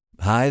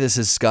Hi, this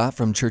is Scott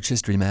from Church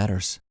History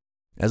Matters.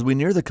 As we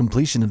near the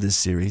completion of this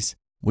series,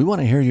 we want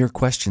to hear your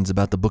questions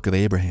about the Book of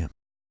Abraham.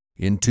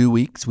 In 2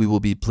 weeks, we will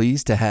be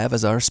pleased to have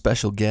as our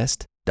special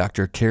guest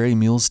Dr. Kerry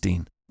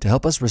Muhlestein to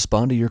help us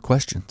respond to your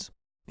questions.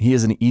 He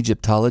is an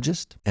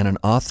Egyptologist and an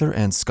author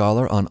and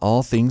scholar on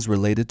all things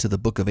related to the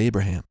Book of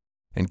Abraham.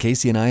 And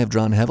Casey and I have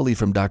drawn heavily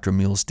from Dr.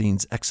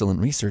 Muhlestein's excellent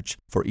research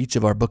for each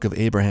of our Book of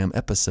Abraham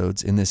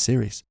episodes in this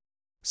series.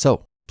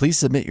 So, please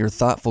submit your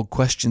thoughtful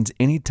questions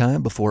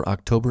anytime before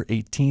October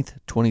 18th,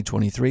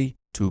 2023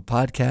 to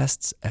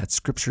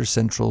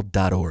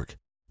podcasts@scripturecentral.org.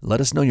 Let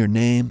us know your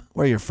name,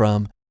 where you're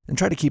from, and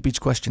try to keep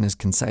each question as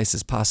concise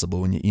as possible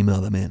when you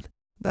email them in.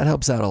 That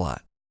helps out a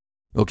lot.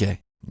 Okay,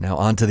 now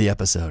on to the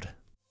episode.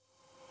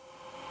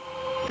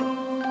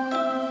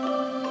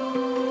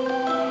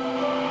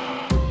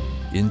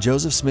 In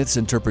Joseph Smith's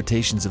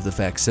interpretations of the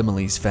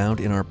facsimiles found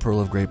in our Pearl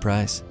of Great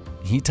Price,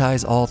 he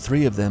ties all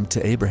three of them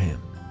to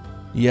Abraham.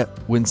 Yet,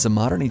 when some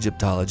modern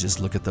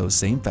Egyptologists look at those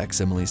same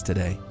facsimiles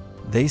today,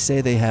 they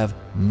say they have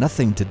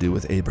nothing to do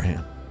with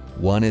Abraham.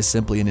 One is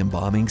simply an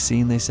embalming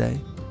scene, they say,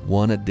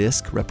 one a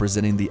disc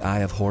representing the Eye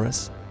of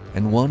Horus,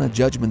 and one a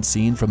judgment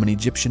scene from an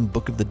Egyptian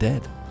Book of the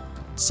Dead.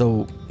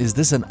 So, is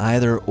this an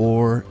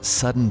either-or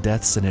sudden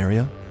death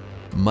scenario?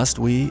 Must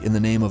we, in the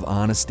name of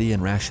honesty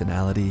and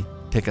rationality,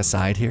 pick a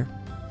side here?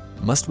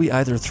 Must we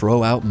either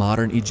throw out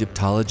modern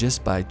Egyptologists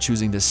by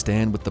choosing to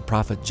stand with the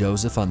prophet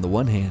Joseph on the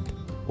one hand,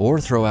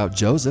 or throw out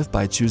Joseph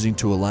by choosing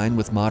to align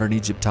with modern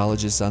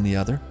Egyptologists on the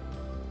other?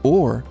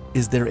 Or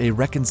is there a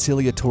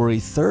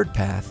reconciliatory third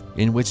path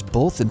in which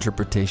both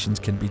interpretations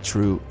can be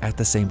true at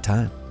the same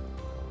time?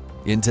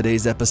 In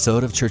today's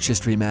episode of Church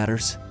History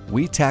Matters,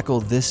 we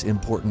tackle this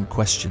important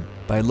question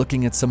by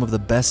looking at some of the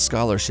best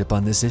scholarship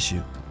on this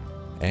issue.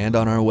 And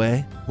on our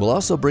way, we'll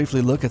also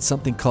briefly look at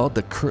something called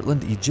the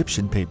Kirtland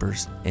Egyptian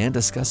Papers and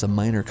discuss a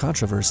minor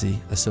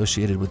controversy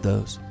associated with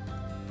those.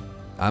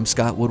 I'm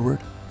Scott Woodward,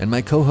 and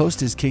my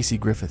co-host is Casey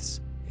Griffiths.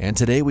 And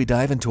today we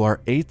dive into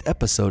our 8th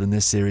episode in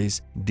this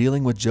series,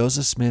 dealing with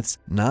Joseph Smith's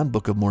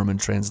non-Book of Mormon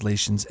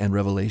translations and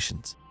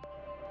revelations.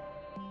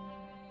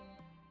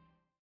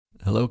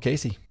 Hello,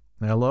 Casey.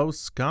 Hello,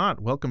 Scott.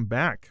 Welcome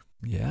back.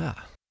 Yeah,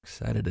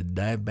 excited to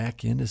dive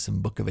back into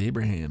some Book of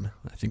Abraham.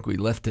 I think we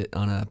left it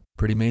on a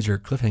pretty major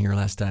cliffhanger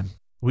last time.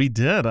 We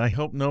did. I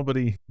hope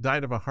nobody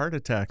died of a heart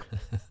attack.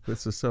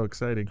 This is so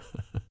exciting.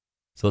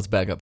 So let's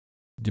back up.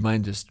 Do you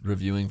mind just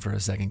reviewing for a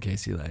second,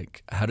 Casey?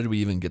 Like, how did we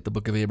even get the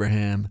Book of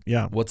Abraham?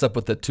 Yeah. What's up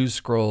with the 2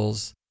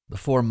 scrolls, the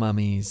 4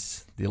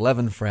 mummies, the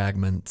 11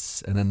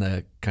 fragments, and then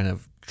the kind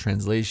of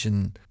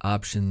translation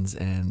options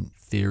and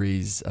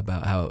theories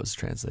about how it was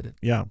translated?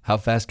 Yeah. How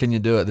fast can you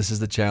do it? This is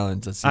the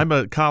challenge. Let's see. I'm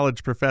a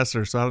college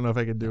professor, so I don't know if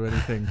I can do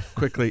anything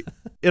quickly.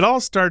 It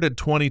all started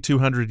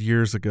 2,200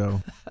 years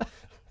ago.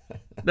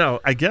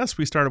 No, I guess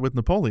we started with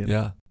Napoleon.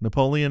 Yeah.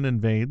 Napoleon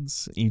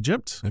invades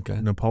Egypt.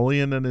 Okay.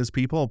 Napoleon and his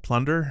people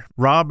plunder,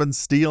 rob, and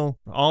steal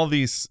all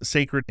these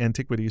sacred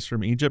antiquities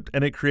from Egypt,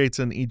 and it creates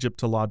an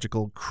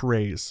Egyptological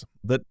craze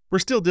that we're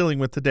still dealing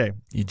with today.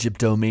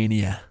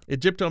 Egyptomania.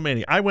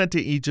 Egyptomania. I went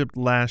to Egypt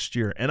last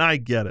year, and I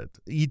get it.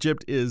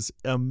 Egypt is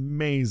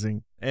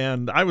amazing.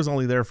 And I was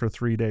only there for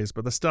 3 days,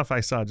 but the stuff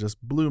I saw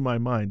just blew my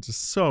mind.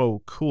 Just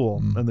so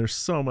cool. And there's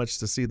so much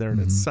to see there,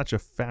 and it's such a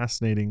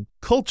fascinating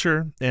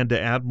culture. And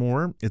to add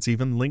more, it's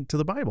even linked to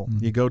the Bible.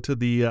 You go to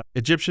the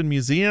Egyptian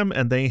Museum,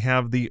 and they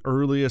have the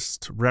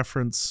earliest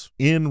reference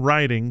in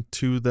writing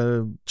to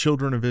the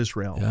children of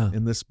Israel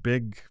in this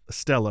big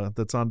stela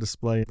that's on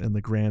display in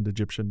the Grand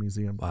Egyptian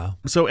Museum. Wow.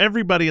 So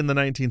everybody in the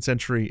 19th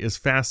century is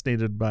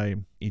fascinated by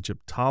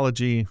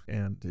Egyptology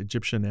and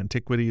Egyptian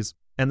antiquities.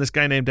 And this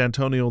guy named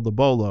Antonio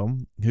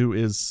Lobolo, who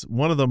is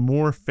one of the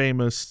more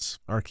famous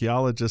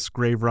archaeologists,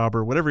 grave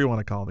robber, whatever you want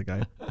to call the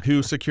guy,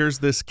 who secures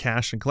this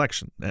cache and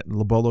collection.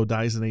 Lobolo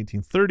dies in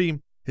 1830.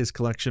 His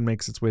collection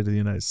makes its way to the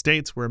United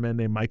States, where a man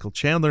named Michael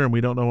Chandler, and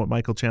we don't know what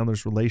Michael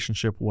Chandler's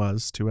relationship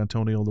was to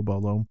Antonio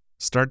Lobolo,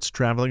 starts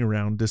traveling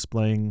around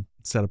displaying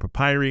a set of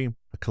papyri,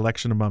 a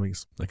collection of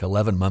mummies. Like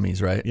 11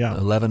 mummies, right? Yeah.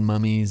 11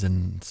 mummies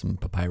and some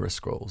papyrus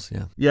scrolls,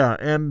 yeah. Yeah,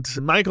 and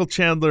Michael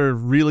Chandler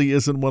really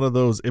isn't one of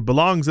those, it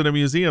belongs in a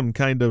museum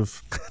kind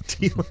of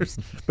dealers,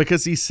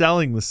 because he's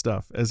selling the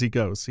stuff as he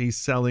goes. He's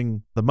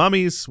selling the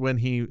mummies. When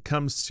he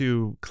comes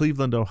to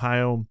Cleveland,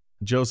 Ohio,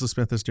 Joseph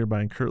Smith is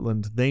nearby in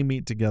Kirtland. They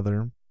meet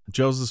together.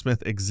 Joseph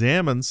Smith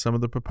examines some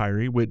of the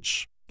papyri,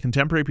 which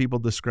contemporary people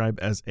describe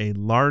as a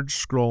large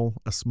scroll,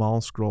 a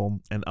small scroll,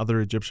 and other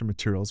Egyptian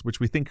materials, which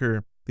we think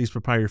are these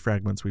papyri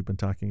fragments we've been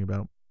talking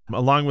about,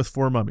 along with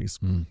 4 mummies.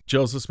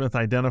 Joseph Smith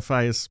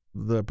identifies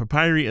the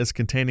papyri as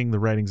containing the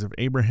writings of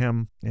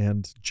Abraham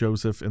and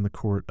Joseph in the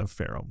court of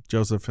Pharaoh.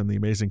 Joseph in the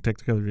amazing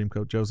Technicolor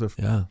Dreamcoat Joseph.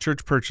 Yeah.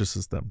 Church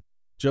purchases them.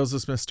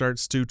 Joseph Smith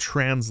starts to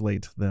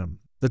translate them.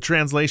 The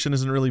translation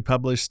isn't really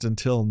published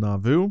until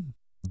Nauvoo,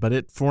 but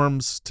it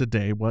forms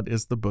today what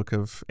is the Book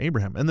of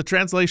Abraham. And the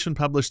translation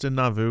published in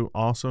Nauvoo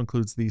also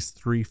includes these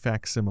 3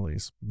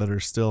 facsimiles that are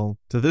still,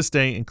 to this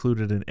day,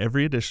 included in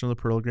every edition of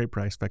the Pearl of Great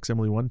Price,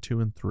 facsimile 1, 2,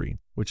 and 3,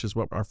 which is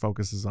what our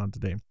focus is on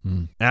today.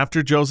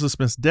 After Joseph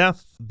Smith's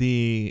death,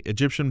 the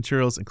Egyptian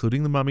materials,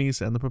 including the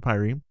mummies and the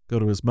papyri, go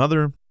to his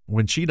mother.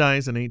 When she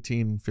dies in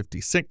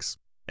 1856,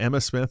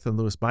 Emma Smith and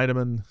Louis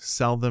Bideman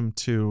sell them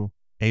to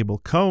Abel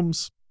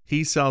Combs.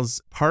 He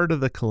sells part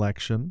of the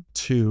collection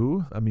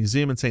to a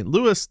museum in St.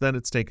 Louis. Then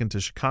it's taken to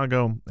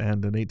Chicago.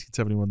 And in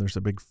 1871, there's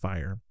a big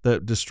fire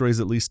that destroys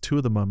at least 2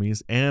 of the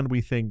mummies, and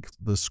we think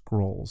the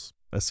scrolls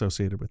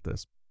associated with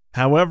this.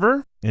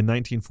 However, in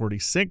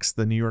 1946,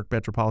 the New York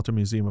Metropolitan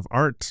Museum of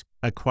Art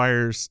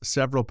acquires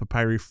several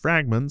papyri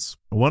fragments,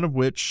 one of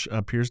which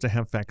appears to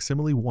have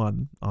facsimile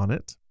 1 on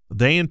it.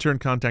 They, in turn,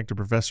 contact a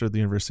professor at the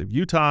University of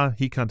Utah.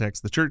 He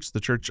contacts the church. The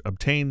church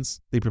obtains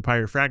the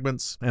papyri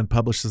fragments and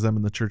publishes them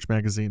in the church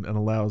magazine and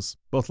allows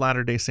both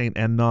Latter-day Saint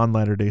and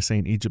non-Latter-day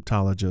Saint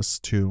Egyptologists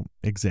to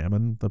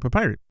examine the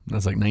papyri.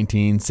 That's like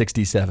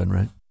 1967,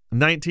 right?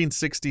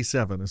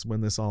 1967 is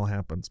when this all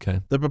happens. Okay.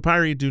 The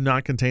papyri do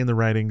not contain the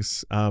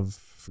writings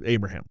of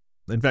Abraham.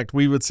 In fact,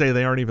 we would say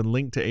they aren't even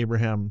linked to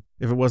Abraham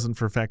if it wasn't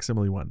for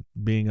facsimile 1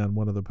 being on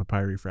one of the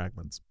papyri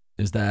fragments.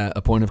 Is that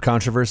a point of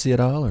controversy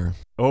at all, or?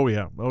 Oh,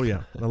 yeah.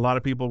 A lot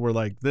of people were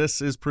like, this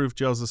is proof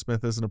Joseph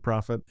Smith isn't a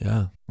prophet.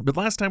 Yeah. But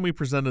last time we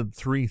presented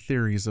 3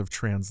 theories of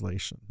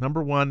translation.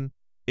 Number 1,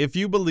 if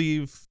you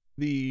believe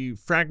the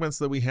fragments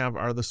that we have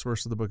are the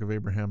source of the Book of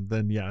Abraham,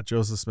 then yeah,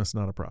 Joseph Smith's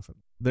not a prophet.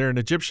 They're an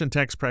Egyptian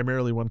text,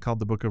 primarily one called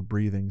the Book of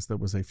Breathings that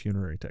was a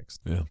funerary text.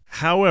 Yeah.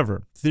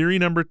 However, theory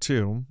number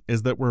 2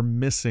 is that we're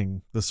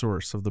missing the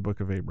source of the Book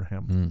of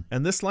Abraham.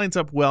 And this lines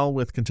up well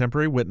with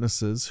contemporary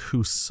witnesses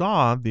who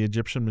saw the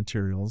Egyptian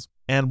materials,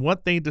 and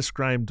what they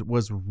described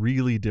was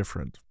really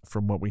different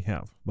from what we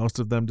have. Most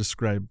of them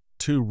describe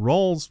 2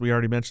 rolls. We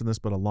already mentioned this,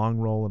 but a long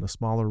roll and a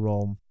smaller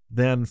roll.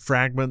 Then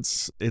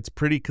fragments, it's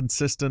pretty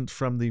consistent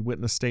from the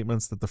witness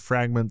statements that the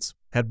fragments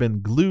had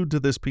been glued to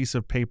this piece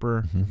of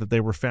paper that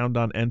they were found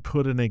on and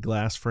put in a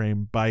glass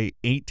frame by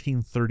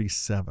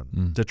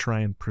 1837 to try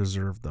and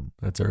preserve them.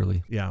 That's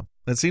early. Yeah.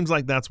 It seems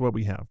like that's what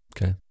we have.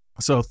 Okay.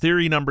 So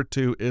theory number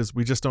 2 is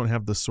we just don't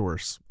have the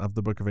source of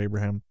the Book of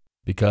Abraham.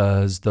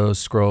 Because those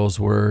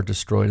scrolls were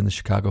destroyed in the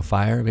Chicago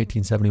fire of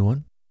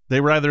 1871? They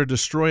were either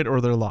destroyed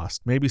or they're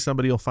lost. Maybe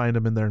somebody will find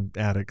them in their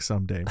attic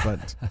someday.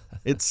 But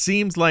it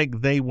seems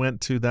like they went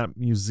to that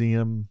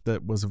museum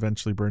that was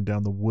eventually burned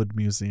down, the Wood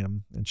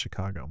Museum in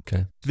Chicago.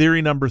 Okay.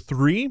 Theory number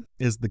 3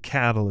 is the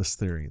catalyst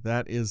theory.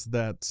 That is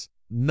that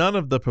none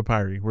of the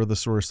papyri were the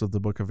source of the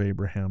Book of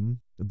Abraham,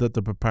 that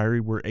the papyri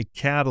were a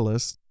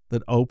catalyst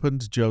that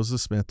opened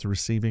Joseph Smith to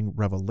receiving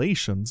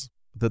revelations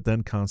that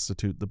then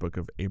constitute the Book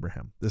of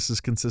Abraham. This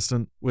is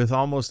consistent with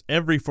almost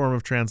every form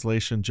of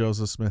translation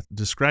Joseph Smith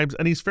describes,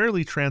 and he's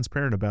fairly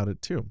transparent about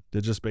it too,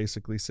 to just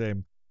basically say,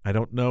 I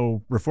don't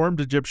know Reformed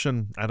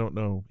Egyptian, I don't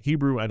know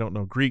Hebrew, I don't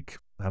know Greek,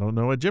 I don't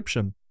know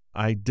Egyptian.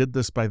 I did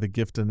this by the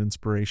gift and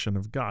inspiration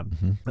of God.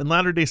 And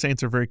Latter-day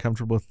Saints are very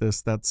comfortable with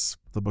this. That's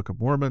the Book of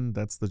Mormon.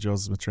 That's the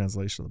Joseph Smith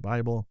translation of the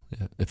Bible.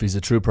 Yeah. If he's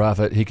a true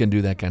prophet, he can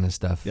do that kind of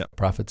stuff. Yeah.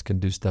 Prophets can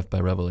do stuff by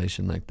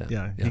revelation like that.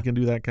 Yeah, he can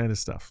do that kind of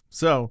stuff.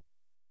 So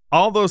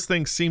all those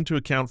things seem to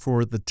account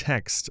for the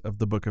text of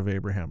the Book of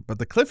Abraham. But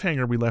the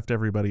cliffhanger we left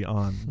everybody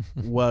on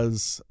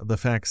was the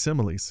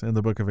facsimiles in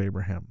the Book of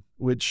Abraham,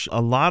 which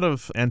a lot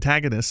of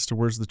antagonists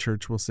towards the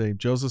church will say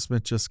Joseph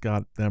Smith just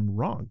got them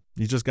wrong.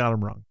 He just got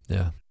them wrong.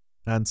 Yeah.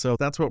 And so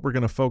that's what we're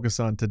going to focus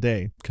on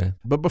today. Okay.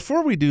 But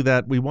before we do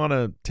that, we want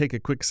to take a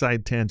quick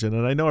side tangent.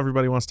 And I know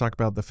everybody wants to talk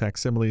about the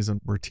facsimiles,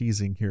 and we're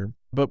teasing here.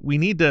 But we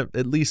need to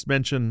at least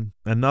mention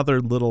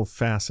another little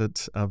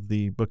facet of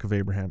the Book of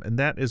Abraham, and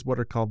that is what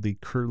are called the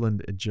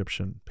Kirtland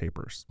Egyptian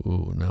papers.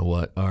 Ooh, now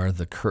what are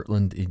the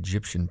Kirtland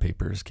Egyptian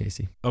papers,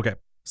 Casey? Okay.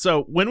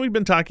 So when we've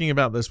been talking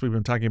about this, we've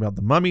been talking about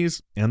the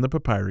mummies and the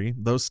papyri.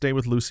 Those stay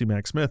with Lucy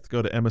Mack Smith,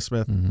 go to Emma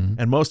Smith,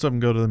 and most of them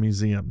go to the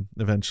museum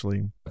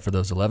eventually. For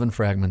those 11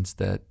 fragments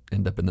that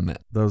end up in the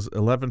Met. Those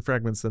 11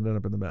 fragments that end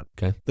up in the Met.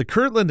 Okay. The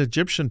Kirtland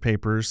Egyptian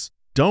papers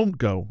don't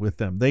go with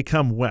them. They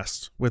come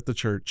west with the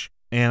church.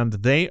 And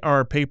they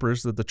are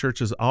papers that the church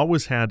has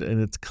always had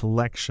in its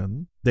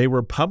collection. They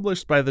were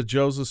published by the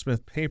Joseph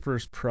Smith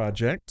Papers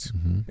Project.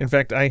 In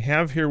fact, I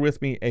have here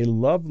with me a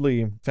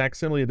lovely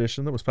facsimile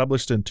edition that was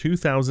published in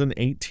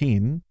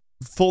 2018.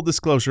 Full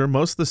disclosure,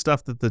 most of the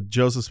stuff that the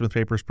Joseph Smith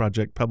Papers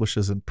Project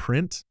publishes in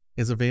print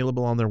is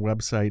available on their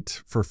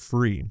website for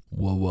free.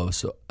 Whoa.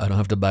 So I don't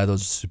have to buy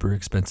those super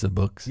expensive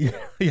books?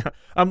 Yeah.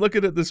 I'm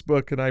looking at this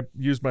book, and I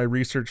used my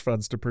research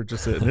funds to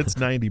purchase it, and it's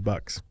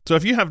 $90. So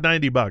if you have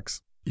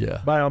 $90,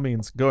 yeah, by all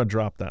means, go and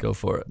drop that. Go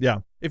for it. Yeah.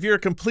 If you're a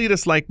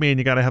completist like me and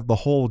you got to have the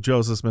whole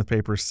Joseph Smith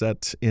Papers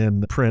set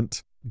in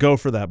print, go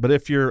for that. But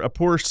if you're a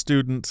poor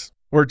student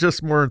or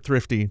just more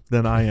thrifty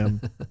than I am,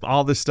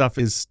 all this stuff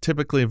is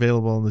typically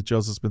available on the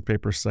Joseph Smith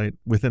Papers site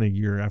within a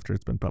year after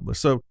it's been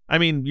published. So, I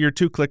mean, you're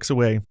 2 clicks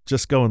away.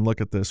 Just go and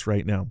look at this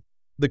right now.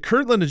 The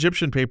Kirtland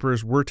Egyptian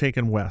papers were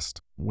taken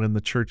west when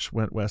the church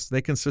went west.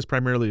 They consist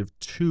primarily of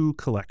two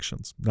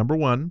collections. Number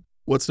one,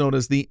 what's known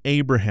as the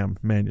Abraham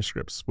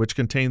manuscripts, which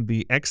contain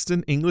the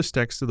extant English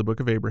text of the Book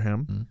of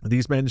Abraham.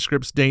 These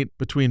manuscripts date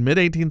between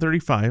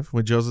mid-1835,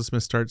 when Joseph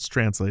Smith starts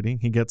translating.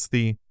 He gets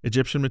the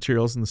Egyptian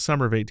materials in the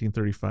summer of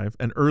 1835,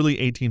 and early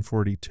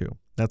 1842.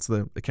 That's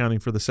the accounting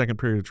for the second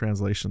period of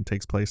translation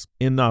takes place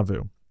in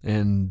Nauvoo.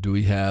 And do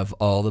we have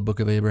all the Book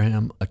of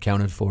Abraham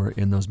accounted for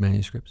in those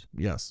manuscripts?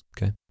 Yes.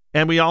 Okay.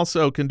 And we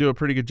also can do a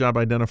pretty good job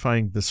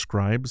identifying the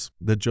scribes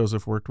that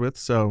Joseph worked with.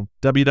 So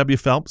W.W.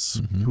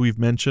 Phelps, who we've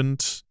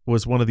mentioned,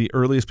 was one of the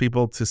earliest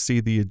people to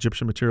see the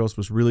Egyptian materials,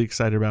 was really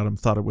excited about them,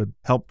 thought it would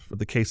help with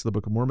the case of the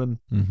Book of Mormon.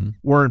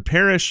 Warren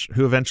Parrish,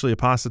 who eventually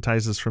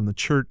apostatizes from the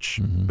church,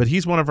 but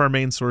he's one of our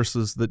main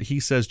sources that he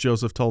says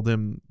Joseph told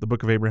him the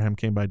Book of Abraham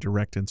came by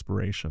direct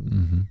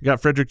inspiration. You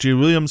got Frederick G.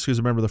 Williams, who's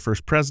a member of the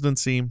First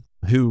Presidency,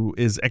 who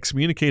is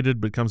excommunicated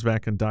but comes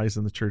back and dies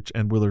in the church,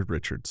 and Willard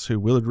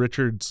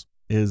Richards,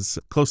 is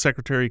close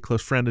secretary,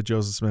 close friend of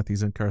Joseph Smith.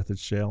 He's in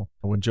Carthage jail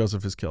when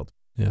Joseph is killed.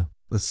 Yeah.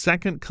 The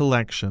second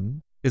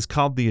collection is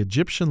called the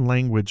Egyptian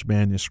language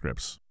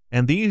manuscripts.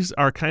 And these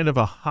are kind of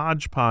a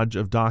hodgepodge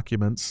of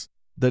documents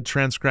that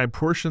transcribe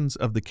portions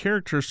of the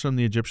characters from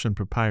the Egyptian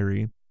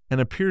papyri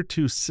and appear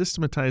to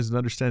systematize an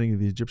understanding of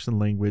the Egyptian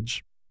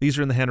language. These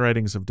are in the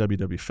handwritings of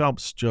W.W.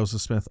 Phelps,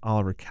 Joseph Smith,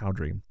 Oliver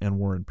Cowdery, and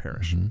Warren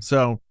Parrish.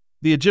 So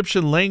the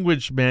Egyptian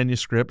language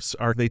manuscripts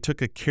they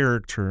took a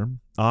character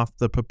off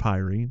the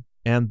papyri,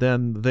 and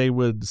then they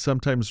would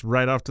sometimes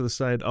write off to the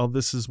side, oh,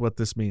 this is what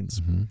this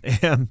means.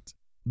 And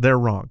they're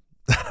wrong.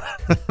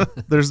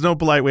 There's no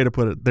polite way to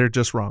put it. They're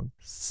just wrong.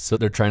 So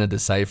they're trying to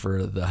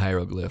decipher the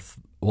hieroglyph,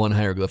 one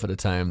hieroglyph at a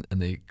time, and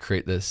they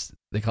create this,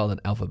 they call it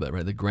an alphabet,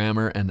 right? The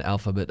grammar and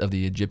alphabet of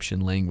the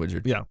Egyptian language.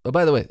 Yeah. Oh,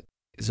 by the way,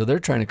 so they're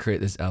trying to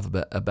create this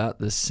alphabet about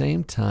the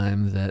same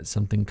time that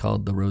something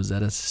called the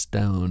Rosetta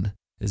Stone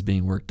is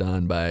being worked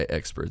on by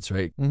experts,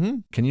 right?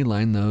 Can you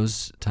line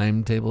those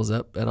timetables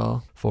up at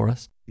all for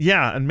us?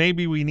 Yeah, and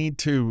maybe we need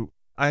to,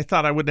 I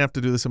thought I wouldn't have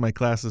to do this in my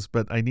classes,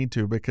 but I need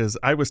to, because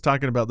I was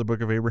talking about the Book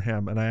of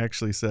Abraham, and I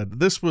actually said,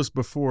 this was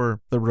before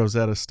the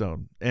Rosetta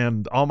Stone,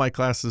 and all my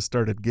classes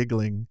started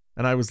giggling,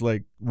 and I was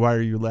like, why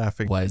are you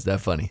laughing? Why is that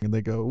funny? And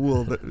they go,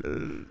 well,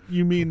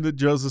 you mean that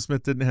Joseph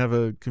Smith didn't have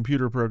a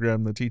computer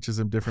program that teaches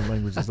him different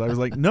languages? I was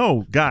like,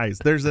 no, guys,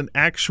 there's an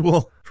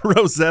actual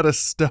Rosetta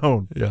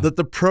Stone that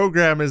the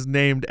program is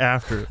named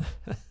after.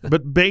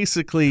 But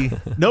basically,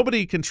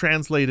 nobody can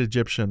translate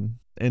Egyptian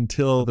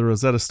until the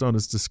Rosetta Stone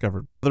is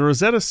discovered. The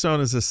Rosetta Stone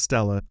is a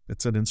stela.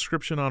 It's an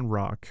inscription on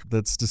rock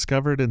that's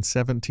discovered in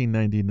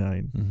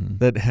 1799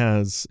 that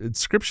has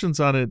inscriptions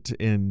on it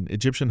in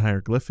Egyptian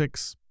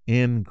hieroglyphics,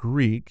 in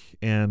Greek,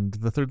 and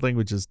the third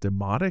language is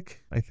Demotic,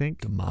 I think.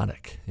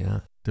 Demotic,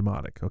 yeah.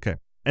 Demotic, okay.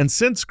 And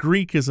since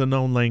Greek is a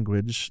known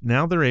language,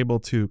 now they're able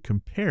to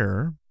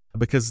compare,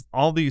 because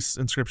all these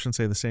inscriptions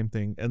say the same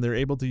thing, and they're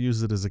able to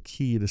use it as a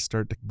key to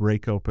start to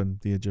break open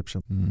the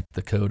Egyptian.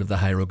 The code of the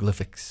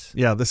hieroglyphics.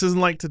 Yeah, this isn't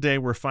like today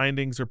where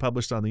findings are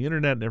published on the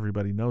internet and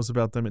everybody knows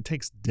about them. It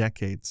takes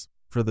decades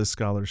for this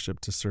scholarship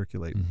to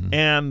circulate.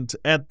 And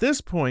at this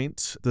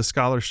point, the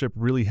scholarship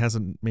really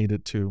hasn't made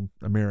it to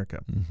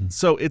America.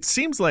 So it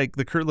seems like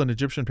the Kirtland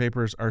Egyptian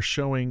papers are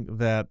showing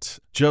that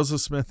Joseph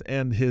Smith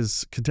and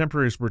his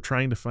contemporaries were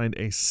trying to find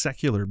a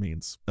secular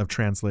means of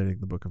translating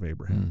the Book of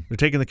Abraham. They're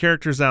taking the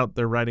characters out,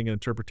 they're writing an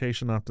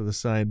interpretation off to the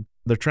side.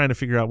 They're trying to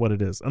figure out what it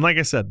is. And like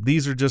I said,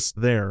 these are just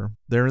there.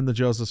 They're in the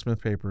Joseph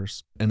Smith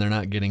papers. And they're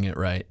not getting it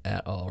right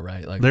at all,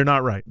 right? Like they're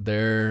not right.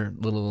 Their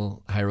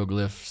little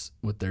hieroglyphs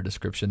with their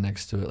description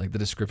next to it, like the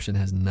description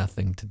has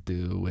nothing to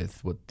do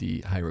with what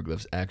the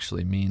hieroglyphs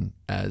actually mean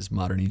as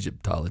modern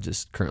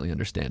Egyptologists currently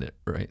understand it,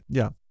 right?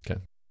 Yeah. Okay.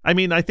 I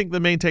mean, I think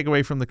the main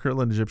takeaway from the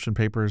Kirtland Egyptian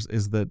papers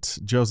is that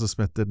Joseph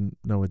Smith didn't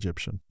know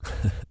Egyptian,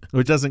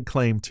 which doesn't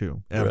claim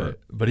to ever. Right.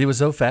 But he was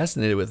so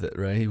fascinated with it,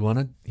 right?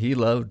 He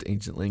loved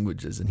ancient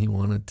languages and he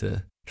wanted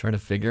to try to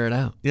figure it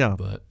out. Yeah.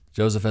 But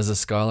Joseph, as a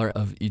scholar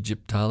of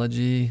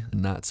Egyptology,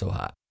 not so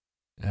hot.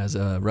 As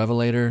a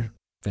revelator,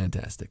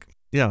 fantastic.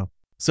 Yeah.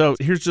 So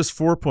here's just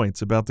 4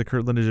 points about the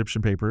Kirtland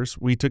Egyptian papers.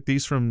 We took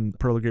these from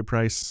Pearl of Great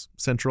Price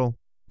Central.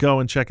 Go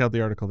and check out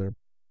the article there.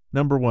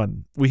 Number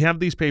 1, we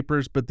have these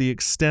papers, but the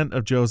extent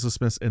of Joseph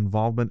Smith's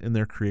involvement in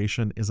their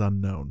creation is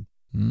unknown.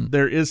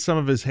 There is some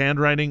of his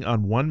handwriting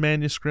on one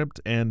manuscript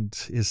and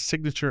his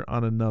signature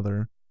on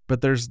another,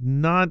 but there's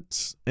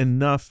not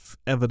enough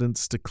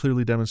evidence to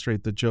clearly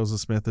demonstrate that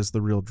Joseph Smith is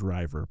the real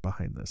driver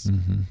behind this.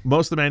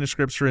 Most of the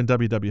manuscripts are in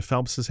W.W.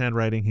 Phelps'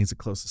 handwriting. He's a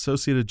close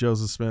associate of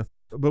Joseph Smith,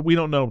 but we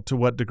don't know to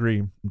what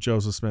degree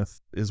Joseph Smith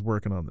is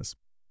working on this.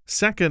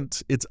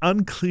 Second, it's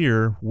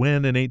unclear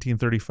when in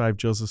 1835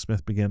 Joseph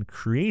Smith began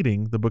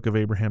creating the Book of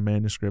Abraham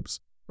manuscripts,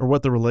 or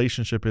what the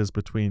relationship is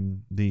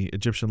between the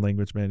Egyptian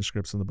language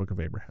manuscripts and the Book of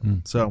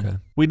Abraham. Okay.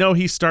 We know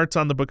he starts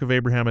on the Book of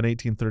Abraham in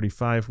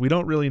 1835. We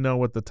don't really know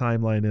what the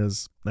timeline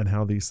is and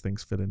how these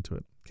things fit into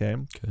it. Okay.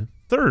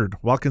 Third,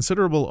 while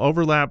considerable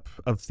overlap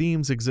of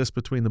themes exists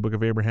between the Book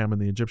of Abraham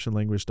and the Egyptian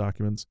language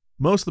documents,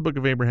 most of the Book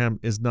of Abraham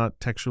is not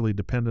textually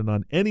dependent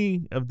on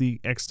any of the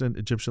extant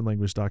Egyptian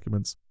language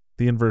documents.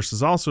 The inverse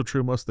is also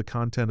true. Most of the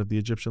content of the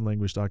Egyptian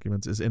language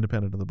documents is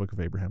independent of the Book of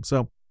Abraham.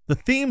 So the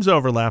themes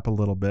overlap a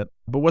little bit,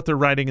 but what they're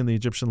writing in the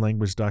Egyptian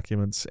language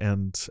documents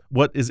and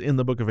what is in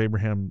the Book of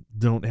Abraham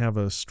don't have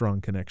a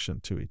strong connection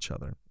to each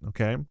other.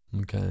 Okay.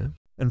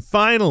 And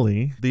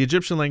finally, the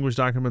Egyptian language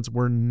documents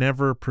were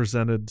never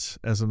presented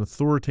as an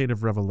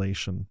authoritative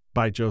revelation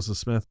by Joseph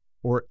Smith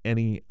or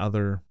any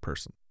other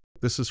person.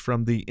 This is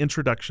from the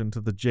introduction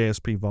to the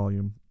JSP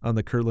volume on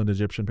the Kirtland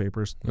Egyptian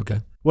papers. Okay.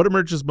 What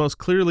emerges most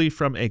clearly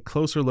from a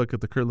closer look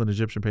at the Kirtland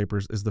Egyptian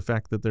papers is the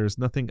fact that there is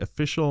nothing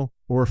official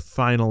or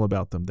final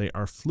about them. They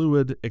are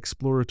fluid,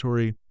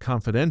 exploratory,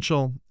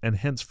 confidential, and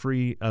hence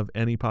free of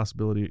any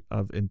possibility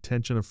of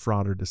intention of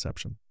fraud or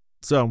deception.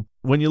 So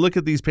when you look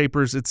at these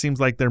papers, it seems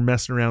like they're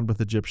messing around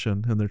with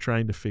Egyptian and they're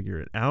trying to figure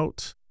it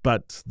out.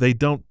 But they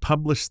don't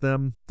publish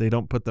them. They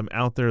don't put them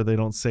out there. They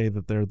don't say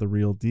that they're the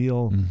real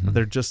deal.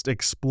 They're just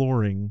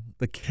exploring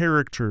the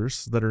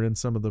characters that are in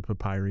some of the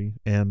papyri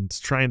and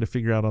trying to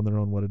figure out on their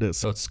own what it is.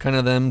 So it's kind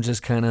of them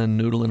just kind of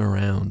noodling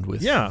around with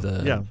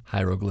the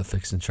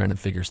hieroglyphics and trying to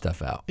figure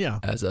stuff out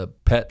as a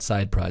pet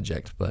side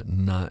project, but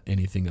not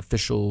anything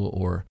official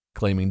or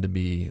claiming to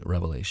be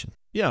revelation.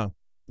 Yeah.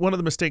 One of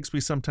the mistakes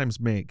we sometimes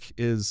make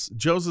is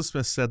Joseph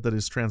Smith said that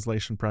his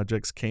translation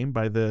projects came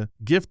by the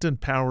gift and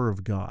power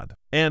of God.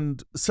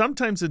 And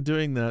sometimes in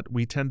doing that,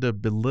 we tend to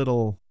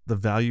belittle the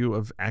value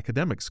of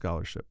academic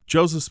scholarship.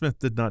 Joseph Smith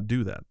did not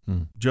do that.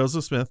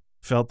 Joseph Smith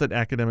felt that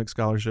academic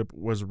scholarship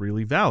was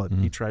really valid.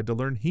 He tried to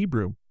learn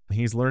Hebrew.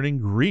 He's learning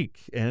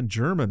Greek and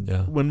German.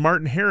 When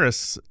Martin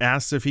Harris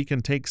asks if he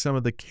can take some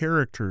of the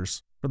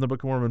characters from the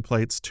Book of Mormon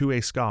plates to a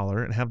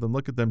scholar and have them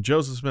look at them,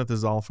 Joseph Smith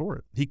is all for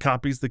it. He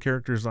copies the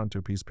characters onto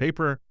a piece of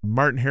paper.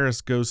 Martin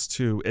Harris goes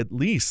to at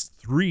least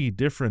 3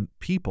 different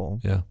people.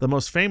 The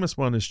most famous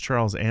one is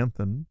Charles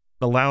Anthon.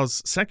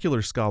 Allows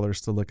secular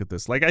scholars to look at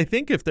this. Like, I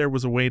think if there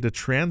was a way to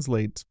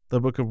translate the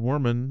Book of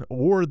Mormon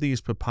or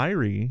these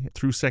papyri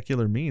through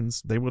secular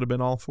means, they would have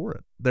been all for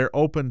it. They're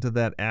open to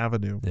that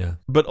avenue.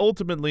 But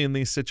ultimately in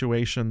these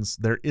situations,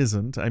 there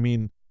isn't. I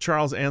mean,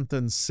 Charles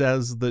Anthon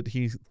says that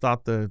he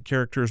thought the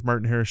characters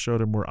Martin Harris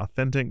showed him were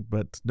authentic,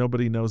 but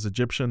nobody knows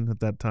Egyptian at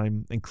that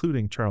time,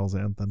 including Charles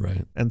Anthon.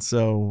 Right. And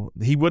so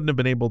he wouldn't have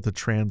been able to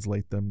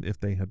translate them if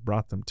they had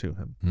brought them to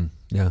him.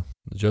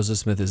 Joseph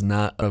Smith is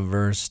not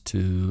averse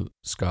to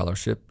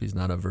scholarship. He's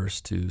not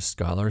averse to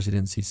scholars. He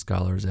didn't see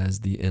scholars as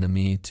the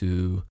enemy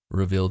to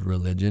revealed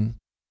religion.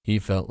 He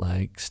felt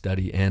like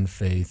study and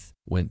faith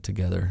went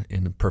together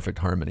in perfect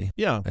harmony.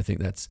 I think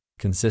that's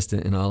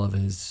consistent in all of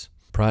his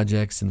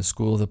projects in the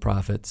School of the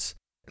Prophets.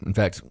 In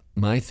fact,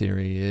 my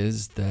theory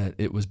is that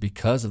it was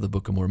because of the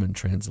Book of Mormon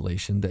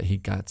translation that he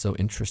got so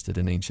interested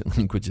in ancient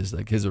languages.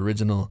 Like his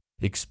original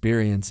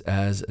experience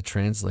as a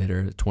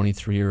translator, a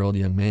 23-year-old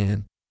young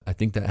man, I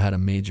think that had a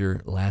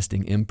major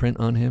lasting imprint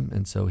on him.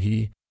 And so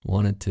he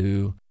wanted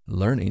to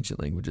learn ancient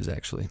languages,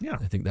 actually.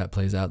 I think that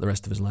plays out the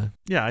rest of his life.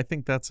 I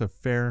think that's a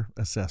fair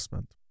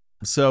assessment.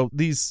 So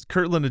these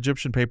Kirtland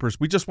Egyptian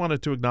papers, we just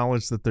wanted to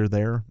acknowledge that they're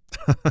there.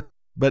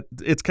 But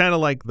it's kind of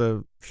like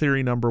the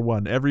theory number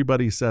 1.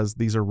 Everybody says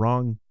these are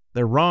wrong.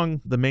 They're wrong.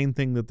 The main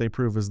thing that they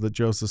prove is that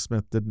Joseph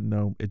Smith didn't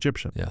know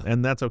Egyptian.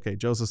 And that's okay.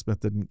 Joseph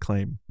Smith didn't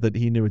claim that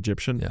he knew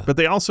Egyptian. But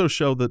they also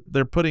show that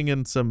they're putting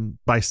in some,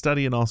 by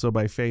study and also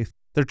by faith,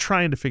 they're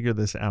trying to figure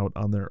this out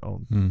on their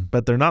own.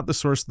 But they're not the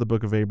source of the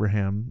Book of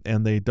Abraham,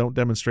 and they don't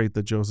demonstrate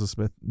that Joseph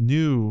Smith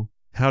knew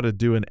how to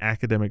do an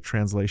academic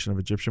translation of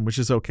Egyptian, which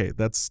is okay.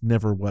 That's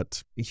never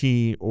what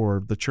he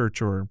or the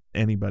church or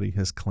anybody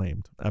has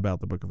claimed about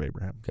the Book of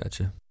Abraham.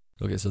 Gotcha.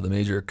 Okay, so the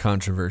major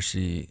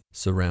controversy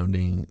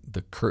surrounding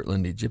the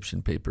Kirtland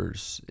Egyptian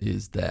papers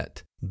is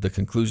that the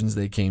conclusions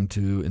they came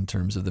to in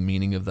terms of the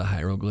meaning of the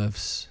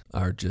hieroglyphs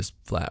are just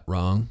flat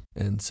wrong.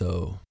 And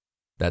so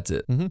that's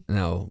it.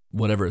 Now,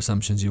 whatever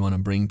assumptions you want to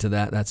bring to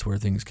that, that's where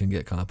things can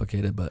get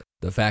complicated. But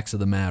the facts of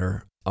the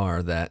matter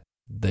are that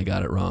they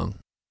got it wrong.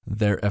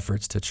 Their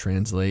efforts to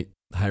translate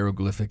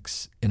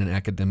hieroglyphics in an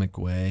academic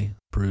way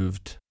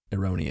proved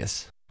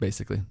erroneous,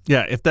 basically.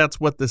 If that's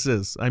what this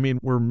is. I mean,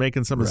 we're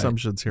making some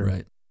assumptions here.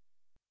 Right.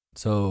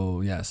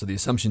 So, so the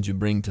assumptions you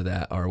bring to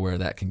that are where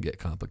that can get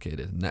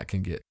complicated and that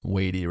can get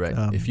weighty,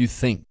 right? If you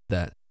think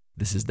that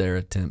this is their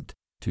attempt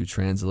to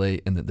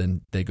translate and that then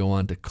they go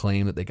on to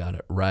claim that they got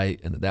it right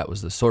and that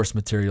was the source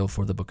material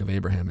for the Book of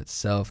Abraham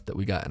itself that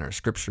we got in our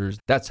scriptures,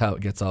 that's how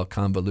it gets all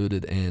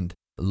convoluted and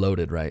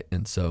loaded, right?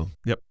 And so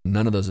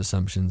none of those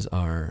assumptions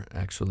are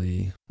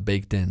actually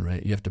baked in,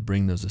 right? You have to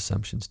bring those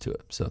assumptions to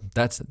it. So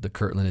that's the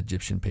Kirtland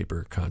Egyptian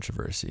paper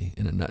controversy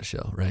in a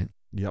nutshell, right?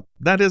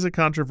 That is a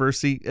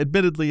controversy.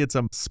 Admittedly, it's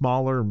a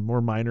smaller, more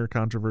minor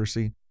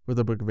controversy with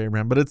the Book of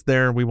Abraham, but it's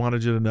there. We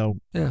wanted you to know.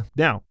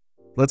 Now,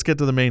 let's get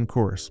to the main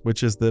course,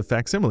 which is the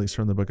facsimiles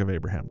from the Book of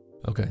Abraham.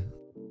 Okay.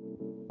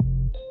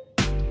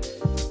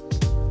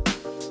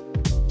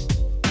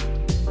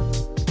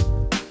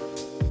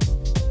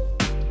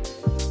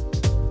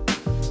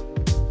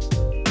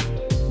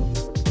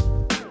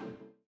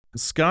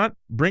 Scott,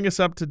 bring us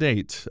up to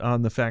date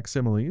on the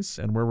facsimiles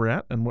and where we're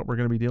at and what we're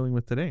going to be dealing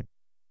with today.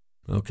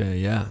 Okay,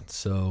 yeah.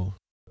 So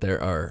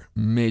there are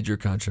major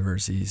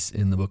controversies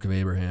in the Book of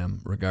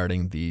Abraham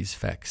regarding these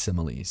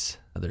facsimiles.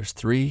 There's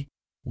 3.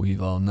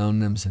 We've all known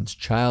them since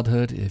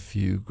childhood. If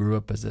you grew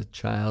up as a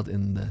child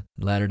in the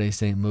Latter-day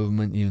Saint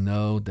movement, you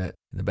know that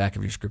in the back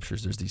of your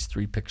scriptures, there's these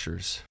 3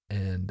 pictures,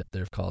 and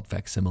they're called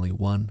facsimile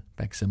 1,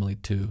 facsimile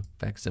 2,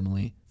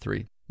 facsimile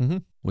 3. Mm-hmm.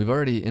 We've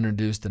already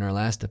introduced in our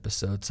last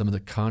episode some of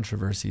the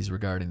controversies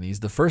regarding these.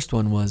 The first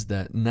one was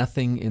that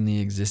nothing in the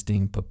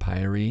existing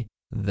papyri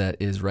that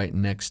is right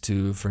next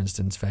to, for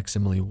instance,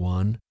 facsimile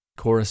 1,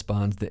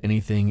 corresponds to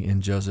anything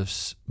in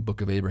Joseph's Book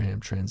of Abraham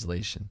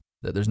translation.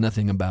 That there's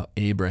nothing about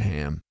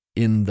Abraham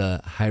in the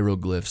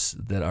hieroglyphs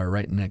that are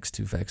right next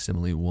to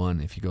facsimile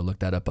 1, if you go look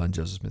that up on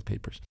Joseph Smith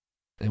papers.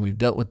 And we've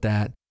dealt with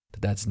that.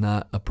 That's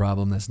not a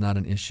problem. That's not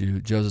an issue.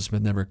 Joseph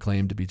Smith never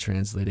claimed to be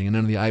translating, and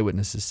none of the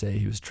eyewitnesses say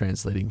he was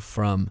translating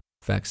from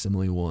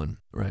facsimile 1,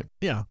 right?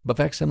 Yeah. But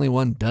facsimile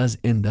 1 does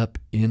end up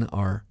in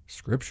our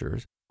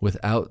scriptures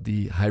without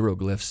the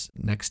hieroglyphs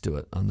next to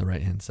it on the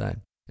right-hand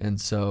side. And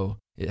so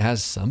it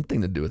has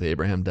something to do with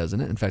Abraham, doesn't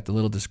it? In fact, the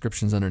little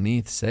descriptions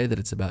underneath say that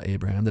it's about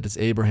Abraham, that it's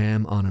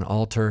Abraham on an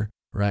altar,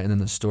 right? And then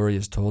the story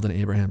is told in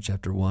Abraham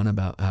chapter 1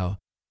 about how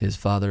his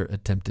father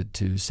attempted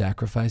to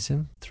sacrifice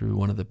him through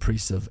one of the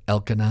priests of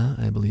Elkanah,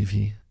 I believe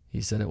he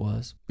said it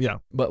was. Yeah.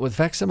 But with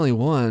facsimile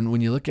 1, when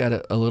you look at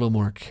it a little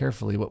more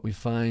carefully, what we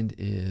find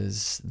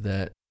is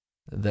that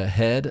the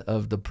head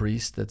of the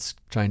priest that's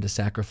trying to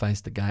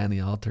sacrifice the guy on the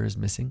altar is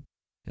missing,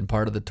 and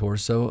part of the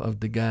torso of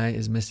the guy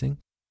is missing.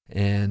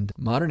 And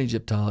modern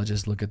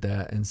Egyptologists look at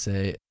that and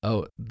say,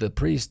 oh, the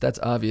priest, that's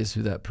obvious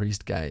who that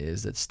priest guy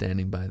is that's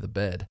standing by the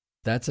bed.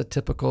 That's a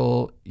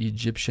typical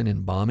Egyptian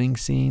embalming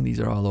scene. These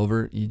are all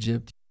over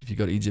Egypt. If you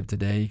go to Egypt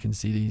today, you can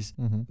see these.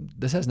 Mm-hmm.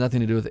 This has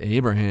nothing to do with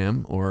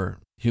Abraham or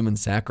human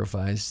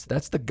sacrifice.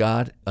 That's the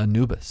god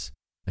Anubis.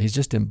 He's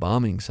just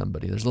embalming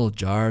somebody. There's little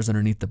jars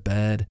underneath the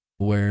bed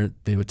where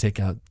they would take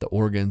out the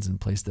organs and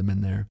place them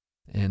in there.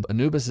 And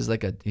Anubis is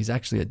he's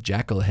actually a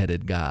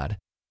jackal-headed god.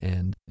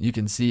 And you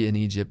can see in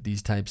Egypt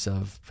these types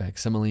of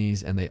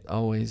facsimiles, and they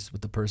always,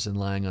 with the person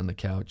lying on the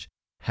couch,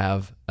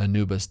 have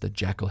Anubis, the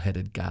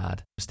jackal-headed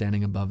god,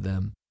 standing above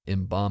them,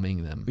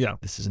 embalming them. Yeah.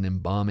 This is an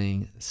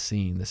embalming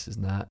scene. This is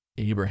not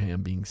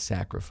Abraham being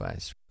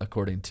sacrificed,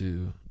 according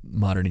to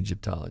modern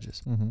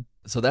Egyptologists. Mm-hmm.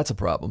 So that's a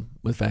problem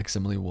with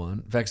facsimile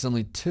 1.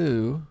 Facsimile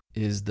 2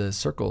 is the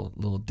circle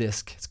little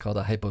disc. It's called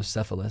a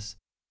hypocephalus.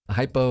 A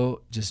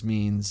hypo just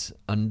means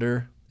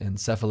under, and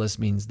cephalus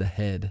means the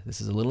head.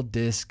 This is a little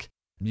disc,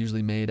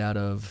 usually made out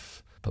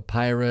of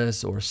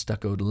papyrus or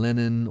stuccoed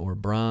linen or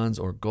bronze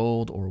or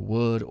gold or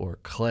wood or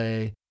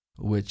clay,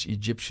 which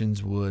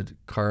Egyptians would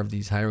carve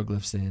these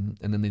hieroglyphs in,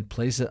 and then they'd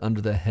place it under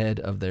the head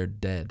of their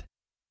dead.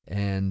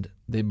 And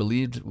they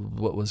believed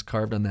what was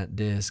carved on that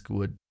disc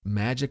would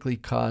magically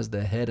cause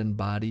the head and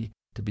body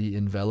to be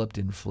enveloped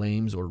in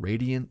flames or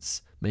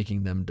radiance,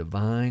 making them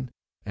divine.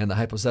 And the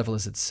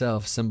hypocephalus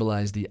itself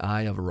symbolized the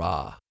eye of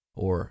Ra,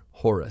 or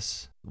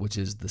Horus, which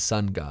is the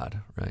sun god,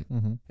 right?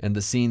 Mm-hmm. And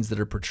the scenes that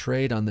are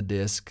portrayed on the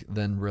disc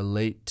then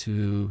relate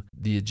to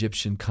the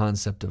Egyptian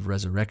concept of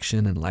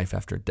resurrection and life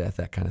after death,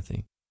 that kind of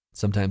thing.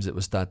 Sometimes it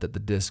was thought that the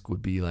disc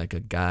would be like a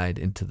guide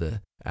into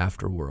the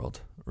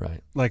afterworld,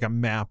 right? Like a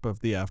map of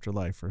the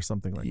afterlife or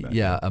something like that.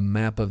 Yeah, a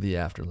map of the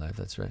afterlife,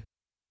 that's right.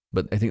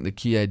 But I think the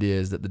key idea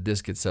is that the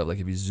disc itself, like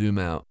if you zoom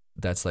out,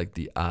 that's like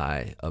the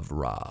eye of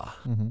Ra.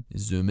 Mm-hmm. You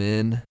zoom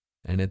in,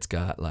 and it's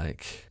got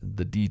like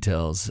the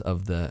details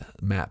of the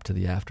map to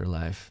the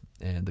afterlife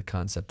and the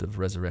concept of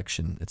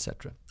resurrection,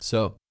 etc.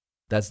 So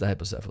that's the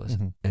hypocephalus.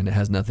 Mm-hmm. And it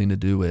has nothing to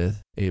do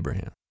with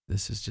Abraham.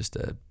 This is just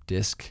a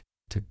disc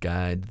to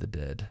guide the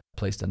dead,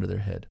 placed under their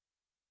head.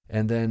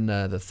 And then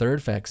the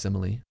third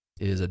facsimile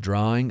is a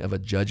drawing of a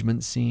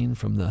judgment scene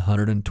from the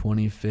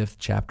 125th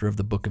chapter of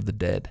the Book of the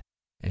Dead.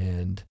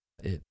 And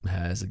it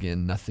has,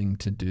 again, nothing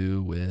to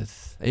do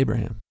with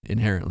Abraham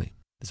inherently.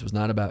 This was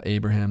not about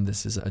Abraham.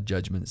 This is a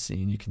judgment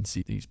scene. You can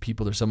see these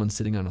people. There's someone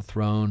sitting on a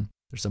throne.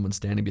 There's someone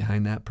standing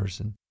behind that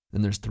person.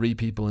 Then there's 3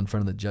 people in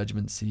front of the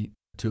judgment seat.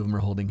 2 of them are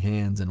holding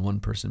hands, and 1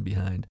 person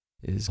behind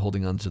is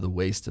holding on to the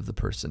waist of the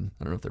person.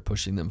 I don't know if they're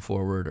pushing them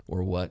forward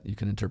or what. You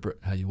can interpret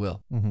how you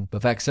will. Mm-hmm.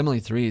 But facsimile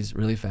 3 is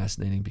really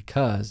fascinating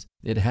because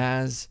it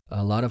has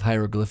a lot of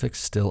hieroglyphics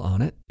still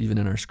on it. Even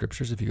in our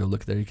scriptures, if you go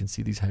look there, you can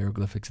see these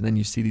hieroglyphics. And then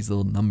you see these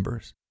little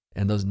numbers.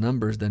 And those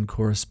numbers then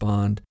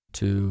correspond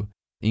to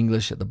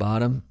English at the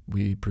bottom,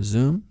 we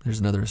presume. There's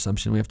another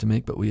assumption we have to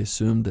make, but we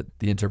assume that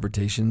the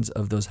interpretations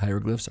of those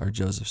hieroglyphs are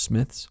Joseph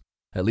Smith's.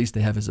 At least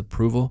they have his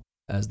approval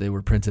as they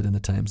were printed in the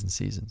Times and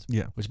Seasons.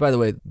 Yeah. Which, by the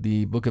way,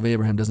 the Book of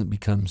Abraham doesn't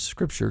become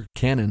scripture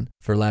canon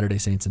for Latter-day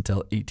Saints until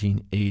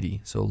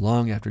 1880, so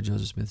long after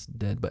Joseph Smith's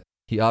dead. But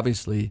He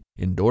obviously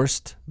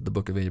endorsed the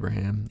Book of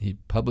Abraham. He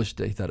published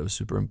it. He thought it was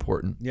super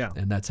important. Yeah.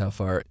 And that's how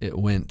far it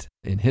went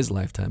in his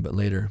lifetime. But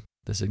later,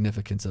 the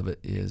significance of it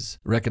is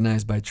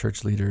recognized by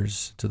church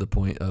leaders to the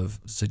point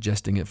of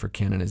suggesting it for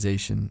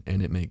canonization,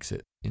 and it makes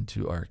it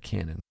into our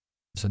canon.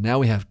 So now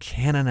we have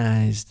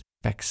canonized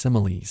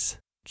facsimiles,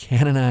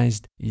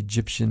 canonized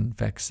Egyptian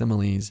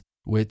facsimiles,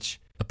 which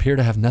appear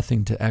to have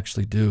nothing to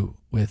actually do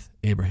with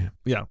Abraham.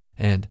 Yeah.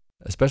 And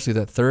especially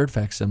that third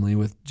facsimile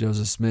with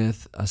Joseph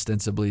Smith,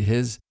 ostensibly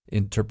his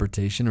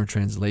interpretation or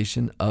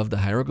translation of the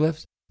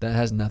hieroglyphs, that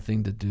has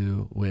nothing to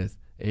do with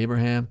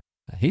Abraham.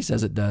 He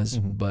says it does,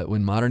 but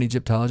when modern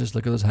Egyptologists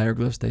look at those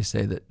hieroglyphs, they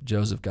say that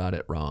Joseph got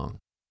it wrong,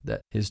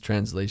 that his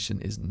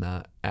translation is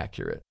not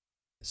accurate.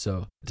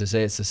 So to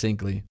say it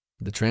succinctly,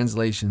 the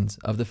translations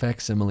of the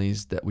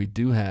facsimiles that we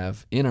do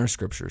have in our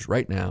scriptures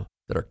right now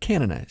that are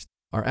canonized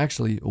are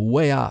actually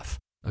way off,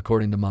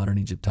 according to modern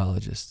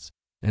Egyptologists.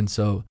 And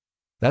so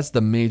that's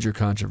the major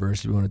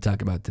controversy we want to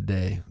talk about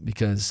today,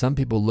 because some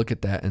people look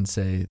at that and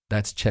say,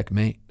 that's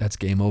checkmate, that's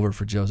game over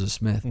for Joseph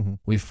Smith.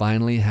 We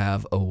finally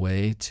have a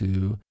way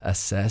to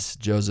assess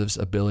Joseph's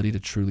ability to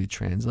truly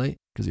translate,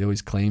 because he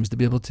always claims to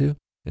be able to.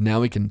 And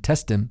now we can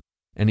test him,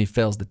 and he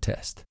fails the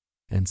test.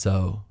 And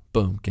so,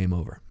 boom, game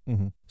over.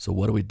 So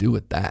what do we do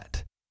with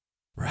that,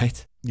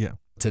 right? Yeah.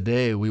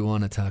 Today, we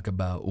want to talk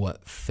about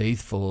what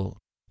faithful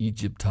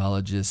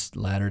Egyptologists,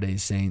 Latter-day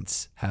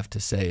Saints have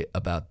to say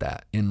about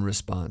that in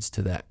response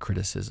to that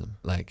criticism.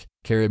 Like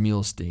Kerry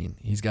Muhlestein,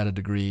 he's got a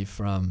degree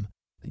from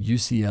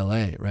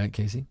UCLA, right,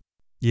 Casey?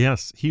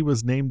 Yes, he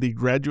was named the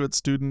Graduate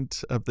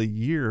Student of the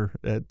Year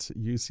at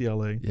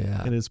UCLA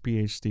in his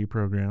PhD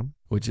program.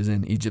 Which is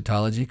in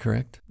Egyptology,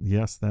 correct?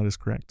 Yes, that is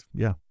correct.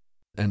 Yeah.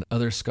 And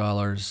other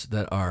scholars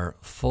that are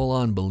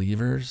full-on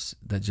believers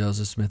that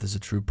Joseph Smith is a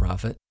true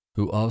prophet,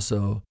 who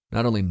also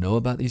not only know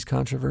about these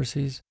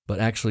controversies, but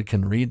actually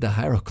can read the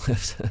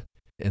hieroglyphs,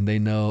 and they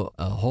know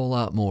a whole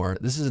lot more.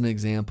 This is an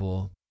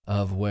example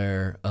of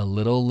where a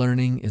little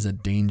learning is a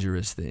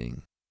dangerous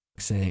thing.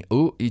 Saying,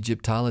 oh,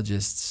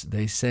 Egyptologists,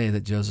 they say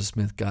that Joseph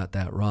Smith got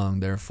that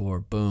wrong,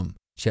 therefore, boom,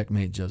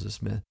 checkmate Joseph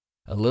Smith.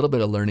 A little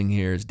bit of learning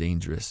here is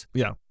dangerous.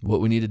 Yeah.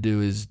 What we need to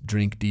do is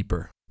drink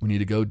deeper. We need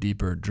to go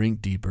deeper,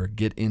 drink deeper,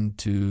 get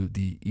into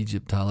the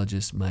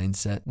Egyptologist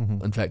mindset.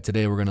 In fact,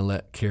 today we're going to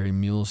let Kerry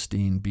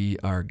Muhlestein be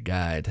our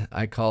guide.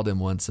 I called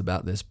him once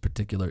about this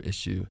particular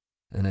issue,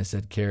 and I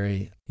said,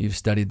 Kerry, you've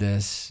studied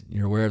this,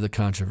 you're aware of the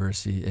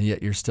controversy, and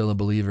yet you're still a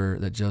believer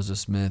that Joseph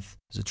Smith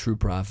is a true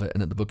prophet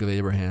and that the Book of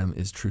Abraham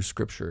is true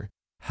scripture.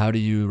 How do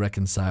you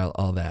reconcile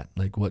all that?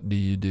 Like, what do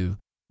you do?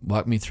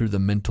 Walk me through the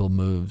mental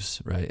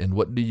moves, right? And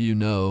what do you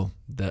know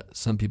that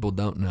some people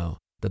don't know?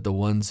 That the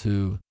ones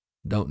who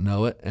don't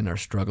know it and are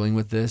struggling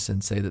with this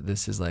and say that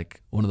this is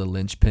like one of the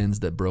linchpins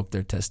that broke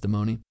their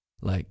testimony.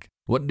 Like,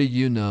 what do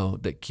you know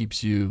that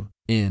keeps you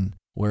in,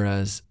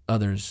 whereas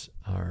others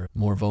are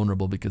more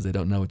vulnerable because they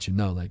don't know what you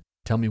know? Like,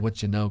 tell me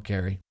what you know,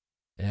 Kerry.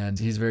 And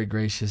he's very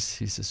gracious.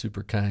 He's a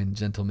super kind,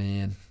 gentle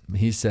man.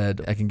 He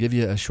said, I can give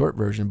you a short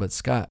version, but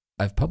Scott,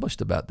 I've published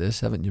about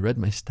this. Haven't you read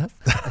my stuff?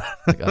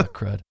 Like, oh,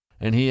 crud.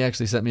 And he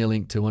actually sent me a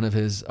link to one of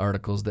his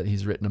articles that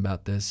he's written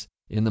about this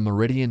in the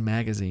Meridian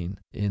magazine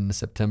in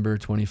September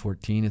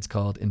 2014. It's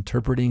called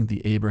Interpreting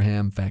the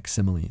Abraham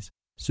Facsimiles.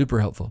 Super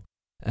helpful.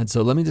 And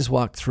so let me just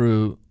walk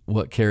through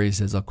what Kerry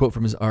says. I'll quote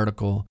from his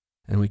article,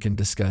 and we can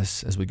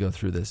discuss as we go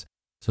through this.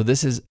 So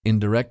this is in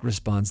direct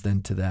response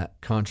then to that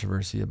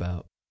controversy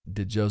about,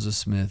 did Joseph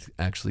Smith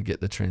actually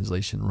get the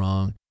translation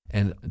wrong?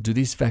 And do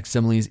these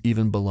facsimiles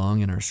even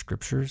belong in our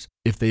scriptures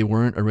if they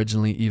weren't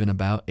originally even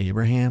about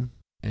Abraham?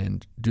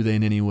 And do they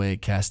in any way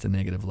cast a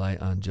negative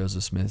light on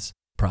Joseph Smith's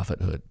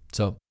prophethood?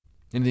 So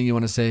anything you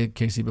want to say,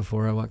 Casey,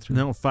 before I walk through?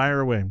 No, fire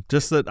away.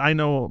 Just that I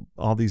know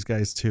all these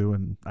guys too,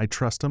 and I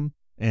trust them.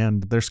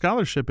 And their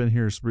scholarship in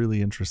here is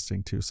really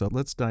interesting too. So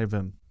let's dive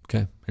in.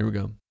 Okay, here we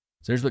go.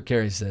 So here's what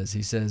Kerry says.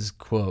 He says,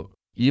 quote,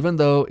 even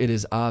though it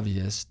is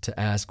obvious to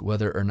ask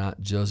whether or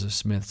not Joseph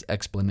Smith's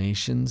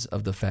explanations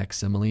of the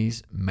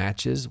facsimiles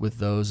matches with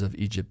those of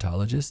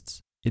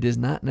Egyptologists, it is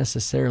not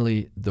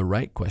necessarily the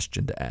right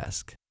question to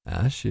ask.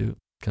 Ah, shoot.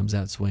 Comes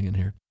out swinging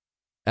here.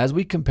 As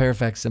we compare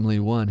facsimile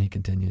 1, he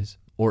continues,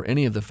 or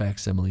any of the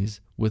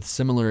facsimiles with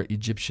similar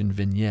Egyptian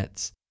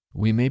vignettes,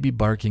 we may be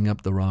barking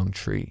up the wrong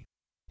tree.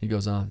 He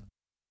goes on,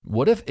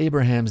 what if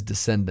Abraham's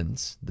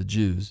descendants, the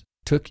Jews,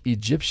 took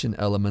Egyptian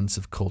elements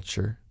of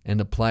culture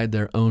and applied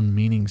their own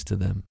meanings to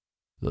them?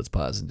 Let's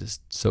pause and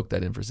just soak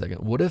that in for a second.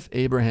 What if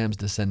Abraham's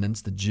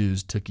descendants, the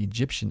Jews, took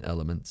Egyptian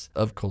elements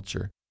of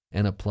culture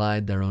and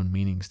applied their own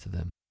meanings to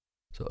them?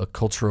 So a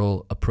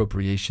cultural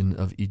appropriation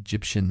of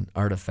Egyptian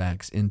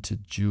artifacts into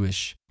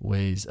Jewish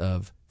ways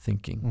of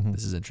thinking.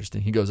 This is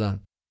interesting. He goes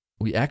on,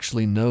 we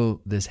actually know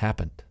this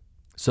happened.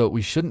 So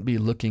we shouldn't be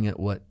looking at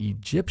what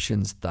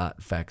Egyptians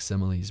thought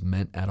facsimiles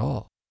meant at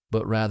all,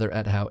 but rather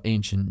at how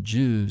ancient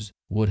Jews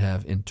would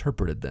have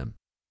interpreted them.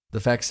 The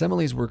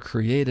facsimiles were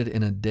created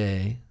in a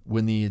day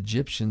when the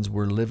Egyptians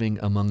were living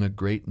among a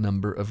great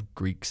number of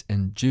Greeks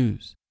and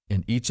Jews,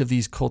 and each of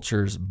these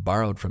cultures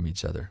borrowed from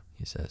each other.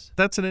 he says.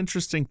 That's an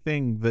interesting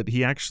thing that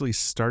he actually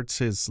starts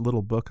his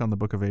little book on the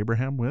Book of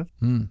Abraham with,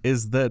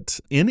 is that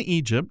in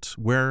Egypt,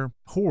 where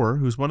Hor,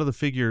 who's one of the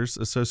figures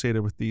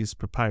associated with these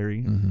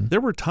papyri, there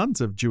were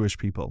tons of Jewish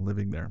people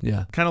living there.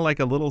 Yeah. Kind of like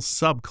a little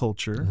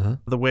subculture,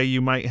 the way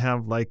you might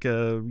have like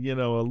a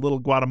little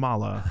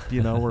Guatemala,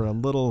 or a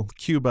little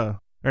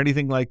Cuba, or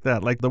anything like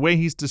that. Like the way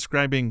he's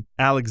describing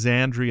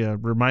Alexandria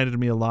reminded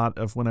me a lot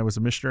of when I was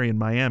a missionary in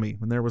Miami,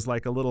 when there was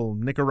like a little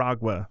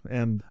Nicaragua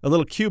and a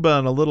little Cuba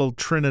and a little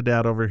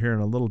Trinidad over here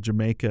and a little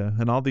Jamaica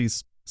and all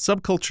these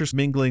subcultures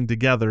mingling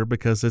together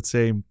because it's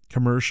a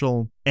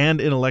commercial and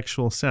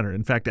intellectual center.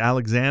 In fact,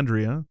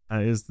 Alexandria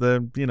is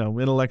the,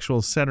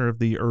 intellectual center of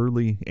the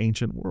early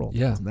ancient world.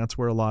 Yeah. And that's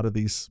where a lot of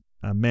these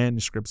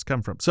manuscripts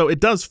come from. So it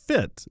does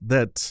fit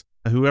that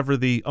whoever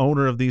the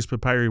owner of these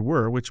papyri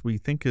were, which we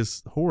think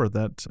is Hor,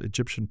 that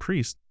Egyptian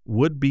priest,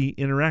 would be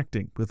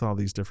interacting with all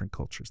these different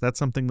cultures. That's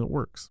something that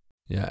works.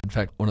 Yeah. In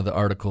fact, one of the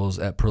articles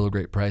at Pearl of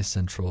Great Price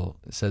Central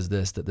says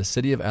this, that the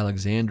city of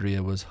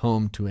Alexandria was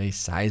home to a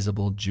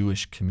sizable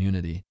Jewish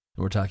community.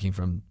 And we're talking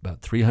from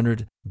about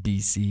 300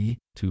 BC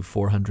to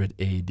 400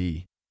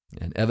 AD.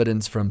 And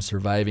evidence from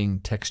surviving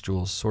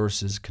textual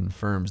sources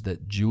confirms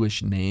that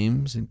Jewish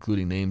names,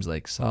 including names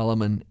like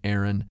Solomon,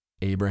 Aaron,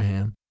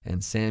 Abraham,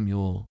 and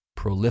Samuel,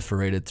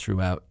 proliferated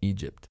throughout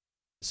Egypt.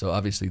 So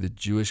obviously the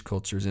Jewish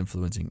culture is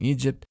influencing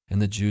Egypt,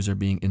 and the Jews are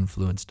being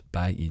influenced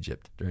by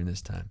Egypt during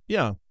this time.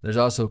 Yeah. There's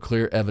also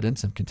clear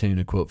evidence, I'm continuing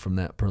to quote from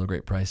that Pearl of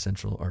Great Price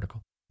Central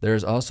article, there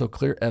is also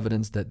clear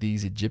evidence that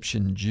these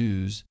Egyptian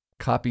Jews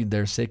copied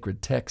their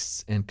sacred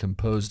texts and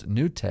composed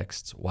new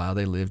texts while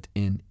they lived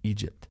in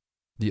Egypt.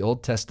 The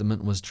Old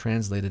Testament was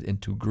translated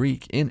into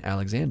Greek in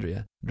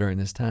Alexandria during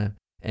this time,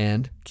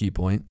 and, key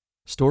point,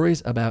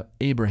 stories about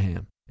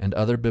Abraham and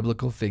other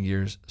biblical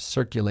figures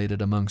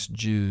circulated amongst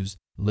Jews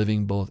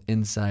living both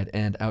inside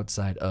and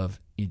outside of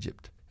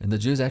Egypt. And the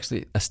Jews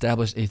actually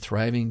established a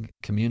thriving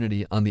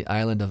community on the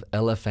island of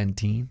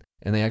Elephantine,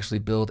 and they actually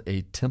built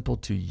a temple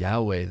to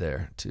Yahweh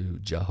there, to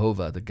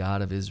Jehovah, the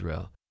God of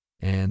Israel.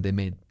 And they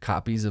made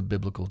copies of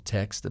biblical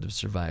texts that have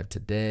survived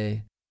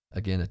today,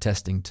 again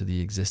attesting to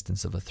the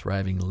existence of a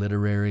thriving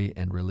literary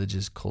and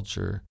religious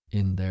culture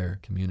in their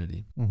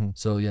community.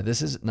 So yeah,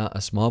 this is not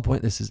a small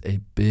point, this is a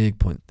big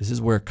point. This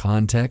is where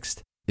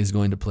context is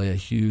going to play a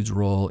huge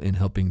role in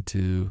helping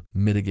to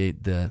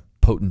mitigate the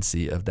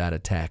potency of that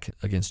attack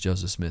against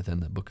Joseph Smith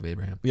and the Book of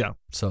Abraham. Yeah.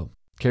 So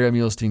Kerry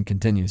Muhlestein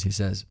continues, he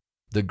says,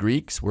 the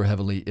Greeks were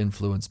heavily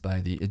influenced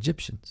by the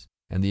Egyptians,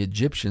 and the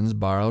Egyptians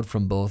borrowed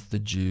from both the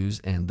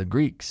Jews and the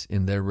Greeks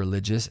in their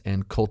religious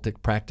and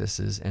cultic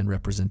practices and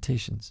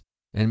representations.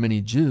 And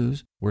many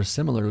Jews were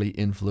similarly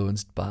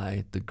influenced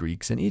by the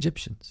Greeks and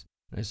Egyptians.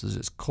 Right? So there's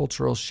this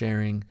cultural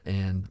sharing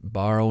and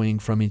borrowing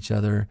from each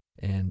other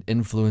and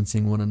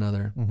influencing one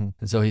another.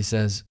 And so he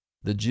says,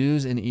 the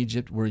Jews in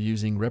Egypt were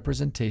using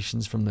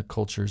representations from the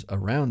cultures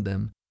around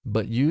them,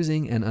 but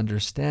using and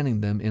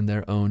understanding them in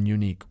their own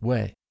unique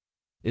way.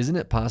 Isn't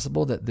it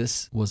possible that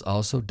this was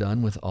also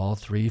done with all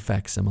three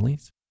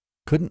facsimiles?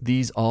 Couldn't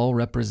these all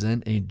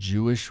represent a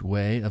Jewish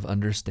way of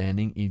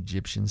understanding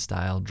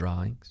Egyptian-style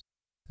drawings?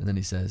 And then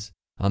he says,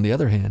 on the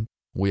other hand,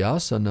 we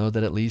also know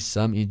that at least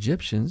some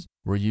Egyptians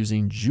were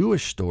using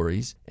Jewish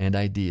stories and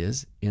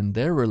ideas in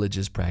their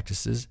religious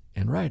practices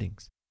and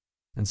writings.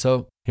 And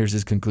so here's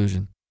his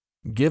conclusion.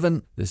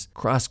 Given this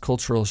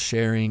cross-cultural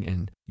sharing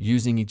and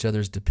using each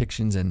other's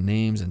depictions and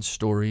names and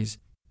stories,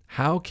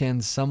 how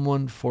can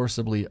someone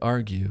forcibly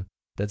argue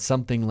that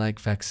something like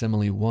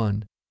Facsimile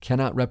 1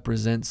 cannot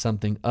represent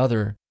something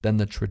other than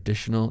the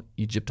traditional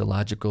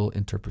Egyptological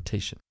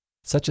interpretation?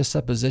 Such a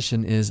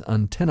supposition is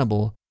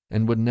untenable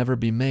and would never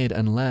be made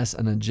unless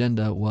an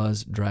agenda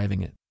was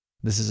driving it.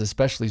 This is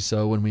especially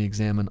so when we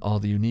examine all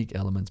the unique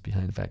elements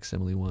behind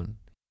Facsimile 1.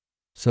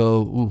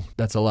 So,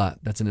 that's a lot.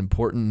 That's an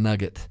important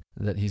nugget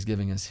that he's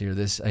giving us here.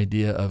 This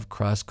idea of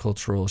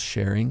cross-cultural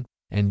sharing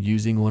and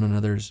using one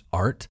another's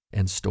art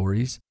and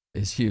stories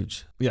is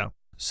huge. Yeah.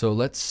 So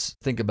let's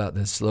think about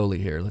this slowly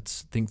here.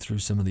 Let's think through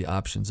some of the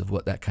options of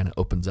what that kind of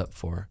opens up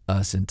for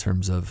us in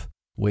terms of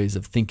ways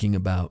of thinking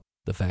about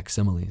the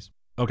facsimiles.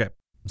 Okay.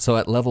 So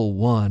at level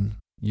 1,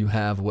 you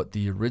have what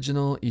the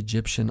original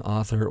Egyptian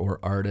author or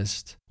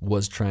artist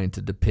was trying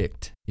to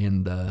depict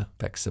in the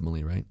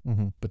facsimile, right?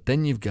 But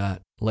then you've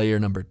got layer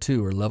number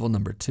 2, or level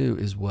number 2,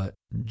 is what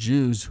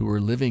Jews who were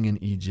living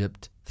in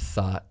Egypt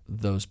thought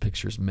those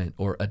pictures meant,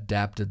 or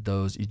adapted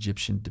those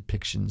Egyptian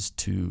depictions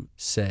to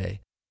say,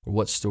 or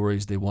what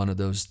stories they wanted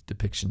those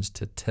depictions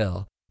to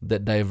tell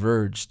that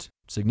diverged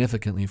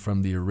significantly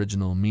from the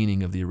original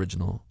meaning of the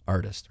original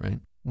artist, right?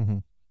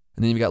 And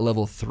then you've got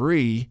level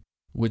 3,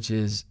 which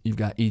is you've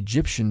got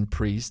Egyptian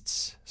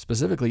priests,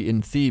 specifically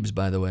in Thebes,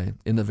 by the way,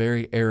 in the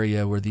very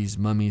area where these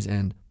mummies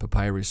and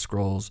papyrus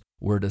scrolls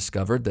were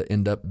discovered that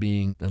end up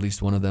being, at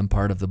least one of them,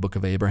 part of the Book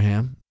of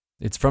Abraham.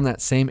 It's from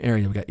that same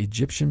area. We've got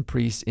Egyptian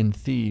priests in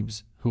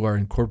Thebes who are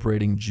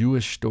incorporating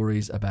Jewish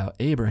stories about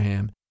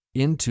Abraham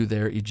into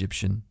their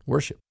Egyptian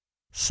worship.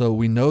 So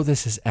we know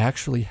this is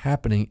actually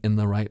happening in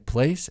the right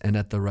place and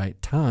at the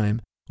right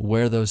time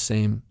where those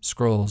same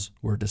scrolls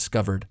were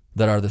discovered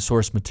that are the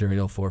source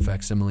material for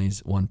facsimiles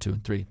 1, 2,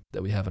 and 3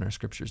 that we have in our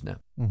scriptures now.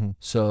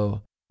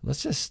 So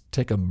let's just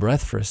take a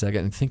breath for a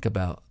second and think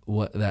about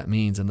what that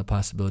means and the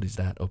possibilities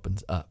that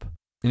opens up.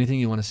 Anything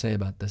you want to say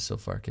about this so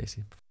far,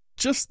 Casey?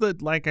 Just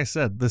that, like I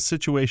said, the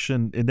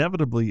situation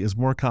inevitably is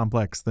more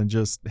complex than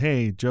just,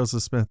 hey,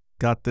 Joseph Smith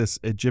got this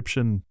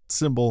Egyptian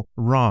symbol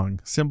wrong.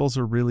 Symbols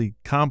are really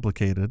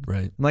complicated.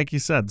 Right. Like you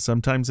said,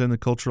 sometimes in the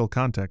cultural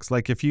context.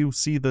 Like if you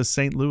see the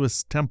St.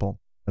 Louis temple,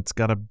 it's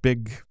got a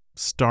big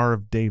Star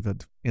of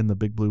David in the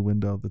big blue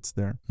window that's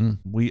there.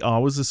 We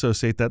always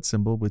associate that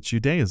symbol with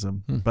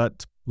Judaism,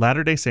 but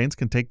Latter-day Saints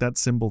can take that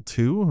symbol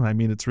too. I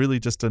mean, it's really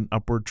just an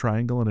upward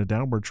triangle and a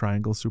downward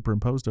triangle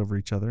superimposed over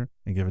each other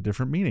and give a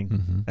different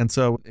meaning. And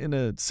so in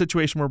a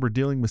situation where we're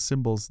dealing with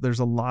symbols, there's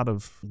a lot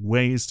of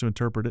ways to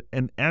interpret it.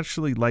 And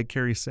actually, like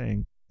Carrie's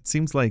saying, it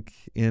seems like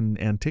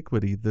in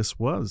antiquity, this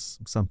was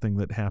something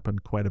that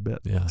happened quite a bit.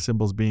 Yeah.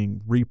 Symbols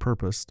being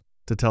repurposed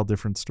to tell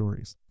different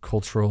stories.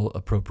 Cultural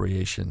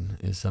appropriation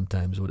is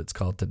sometimes what it's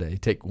called today.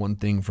 Take one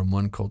thing from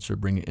one culture,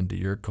 bring it into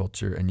your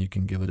culture, and you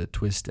can give it a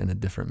twist and a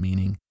different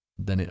meaning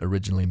than it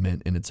originally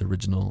meant in its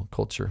original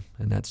culture.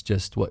 And that's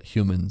just what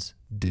humans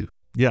do.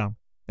 Yeah.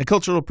 And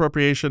cultural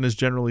appropriation is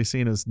generally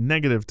seen as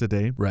negative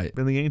today. Right.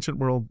 In the ancient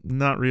world,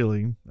 not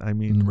really. I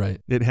mean,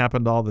 It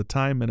happened all the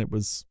time, and it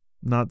was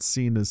not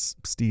seen as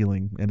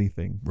stealing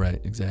anything. Right,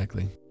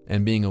 exactly.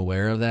 And being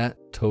aware of that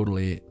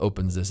totally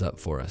opens this up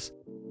for us.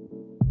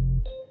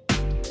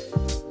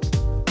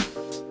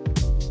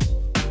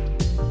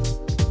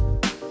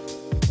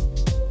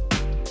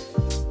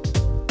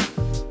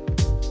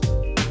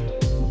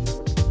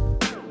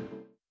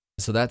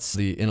 So that's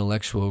the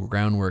intellectual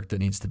groundwork that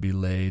needs to be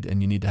laid,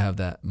 and you need to have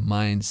that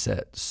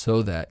mindset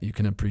so that you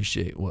can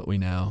appreciate what we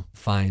now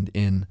find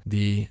in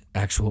the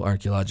actual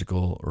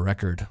archaeological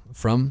record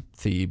from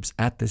Thebes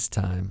at this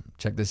time.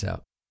 Check this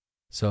out.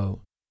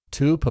 So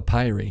 2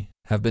 papyri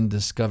have been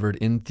discovered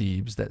in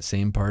Thebes, that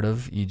same part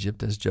of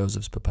Egypt as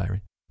Joseph's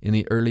papyri, in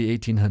the early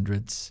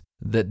 1800s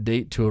that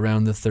date to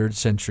around the 3rd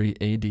century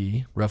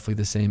AD, roughly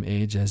the same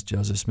age as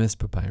Joseph Smith's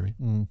papyri.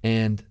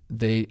 And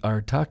they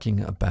are talking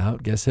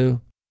about, guess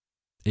who?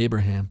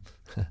 Abraham.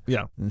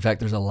 Yeah. In fact,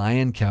 there's a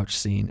lion couch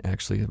scene,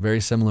 actually, very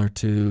similar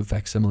to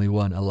Facsimile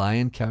 1, a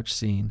lion couch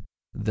scene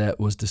that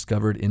was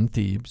discovered in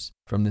Thebes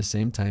from this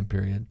same time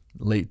period,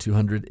 late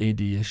 200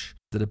 AD-ish,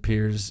 that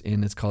appears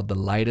in, it's called the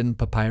Leiden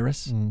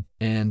Papyrus.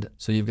 And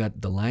so you've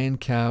got the lion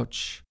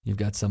couch, you've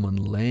got someone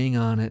laying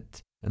on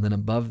it, and then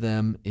above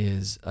them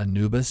is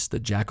Anubis, the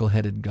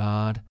jackal-headed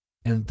god.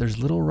 And there's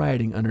little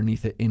writing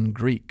underneath it in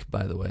Greek,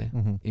 by the way.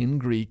 In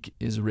Greek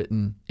is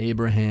written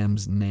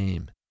Abraham's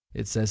name.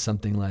 It says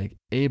something like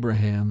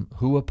Abraham,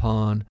 who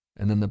upon,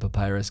 and then the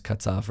papyrus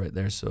cuts off right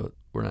there, so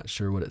we're not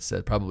sure what it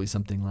said. Probably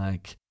something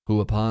like who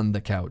upon the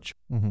couch.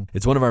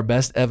 It's one of our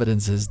best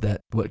evidences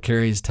that what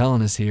Carrie's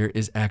telling us here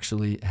is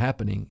actually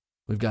happening.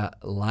 We've got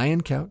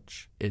lion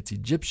couch, it's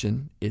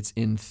Egyptian, it's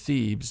in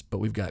Thebes, but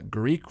we've got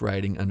Greek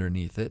writing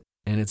underneath it,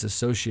 and it's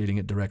associating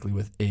it directly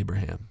with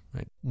Abraham,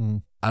 right?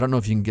 I don't know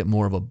if you can get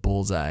more of a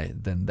bullseye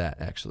than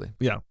that, actually.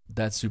 Yeah.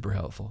 That's super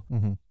helpful.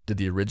 Did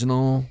the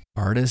original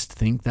artist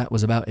think that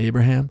was about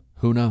Abraham?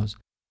 Who knows?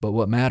 But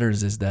what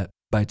matters is that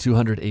by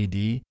 200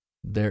 AD,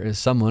 there is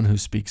someone who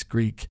speaks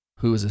Greek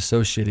who is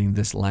associating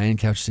this lion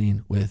couch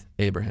scene with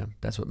Abraham.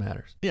 That's what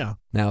matters. Yeah.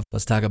 Now,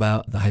 let's talk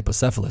about the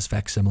hypocephalus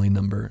facsimile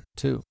number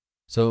 2.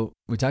 So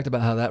we talked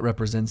about how that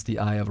represents the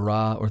eye of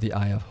Ra or the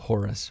eye of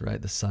Horus,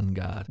 right? The sun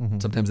god.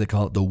 Sometimes they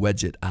call it the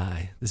wedget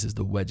eye. This is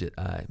the wedget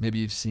eye. Maybe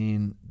you've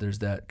seen, there's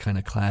that kind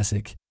of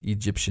classic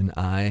Egyptian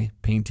eye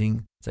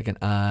painting. It's like an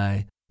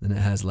eye, then it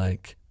has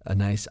like a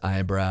nice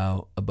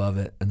eyebrow above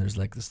it, and there's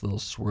like this little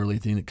swirly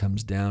thing that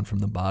comes down from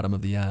the bottom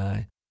of the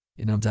eye.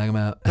 You know what I'm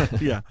talking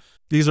about? Yeah.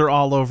 These are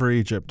all over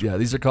Egypt. Yeah,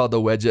 these are called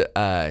the wedget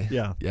eye.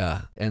 Yeah.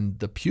 Yeah. And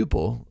the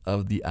pupil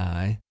of the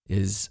eye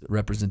is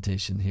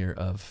representation here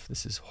of,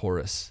 this is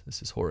Horus.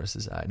 This is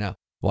Horus's eye. Now,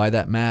 why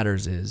that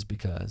matters is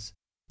because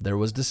there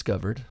was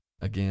discovered,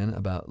 again,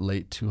 about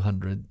late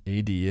 200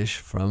 AD-ish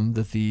from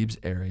the Thebes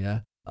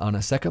area, on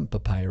a second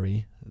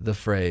papyri, the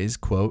phrase,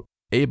 quote,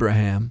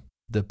 Abraham,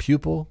 the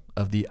pupil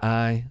of the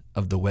eye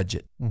of the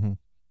wedget.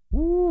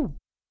 Woo!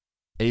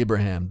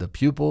 Abraham, the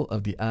pupil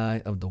of the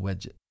eye of the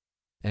wedget.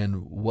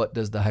 And what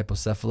does the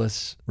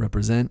hypocephalus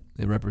represent?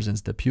 It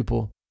represents the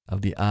pupil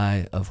of the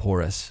eye of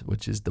Horus,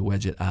 which is the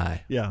wedget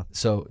eye. Yeah.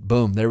 So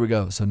boom, there we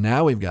go. So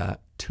now we've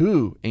got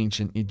 2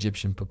 ancient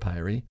Egyptian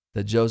papyri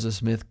that Joseph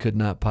Smith could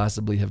not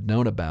possibly have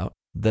known about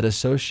that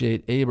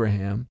associate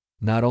Abraham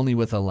not only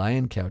with a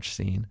lion couch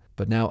scene,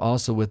 but now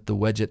also with the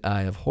wedget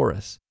eye of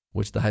Horus,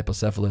 which the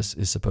hypocephalus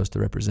is supposed to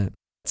represent.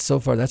 So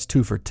far, that's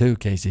 2 for 2,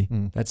 Casey.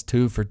 That's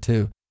 2 for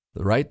 2.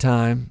 The right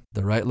time,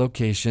 the right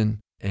location,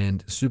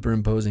 and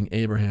superimposing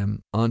Abraham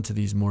onto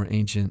these more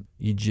ancient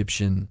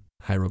Egyptian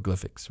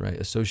hieroglyphics, right?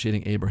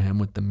 Associating Abraham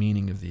with the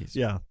meaning of these.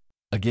 Yeah.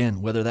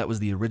 Again, whether that was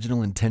the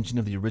original intention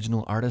of the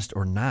original artist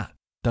or not,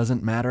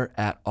 doesn't matter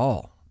at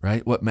all,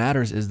 right? What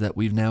matters is that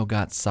we've now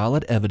got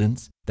solid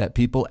evidence that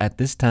people at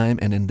this time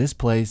and in this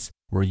place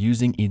were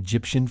using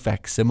Egyptian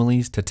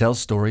facsimiles to tell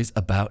stories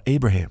about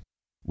Abraham,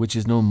 which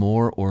is no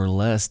more or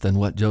less than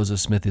what Joseph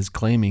Smith is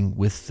claiming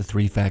with the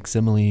 3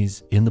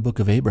 facsimiles in the book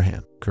of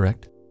Abraham,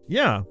 correct?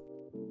 Yeah.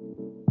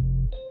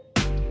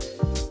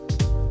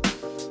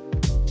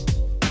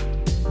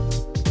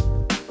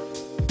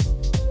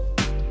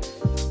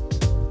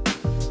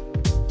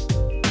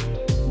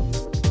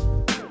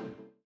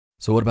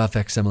 So what about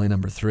facsimile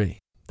number 3?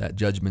 That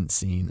judgment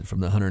scene from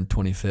the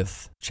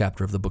 125th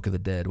chapter of the Book of the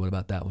Dead. What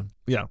about that one?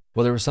 Yeah.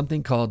 Well, there was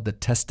something called the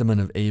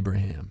Testament of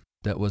Abraham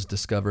that was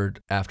discovered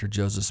after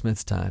Joseph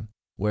Smith's time,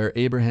 where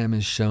Abraham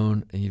is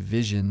shown a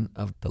vision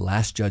of the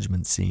last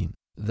judgment scene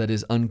that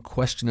is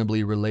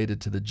unquestionably related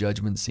to the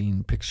judgment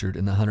scene pictured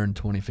in the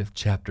 125th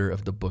chapter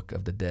of the Book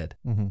of the Dead,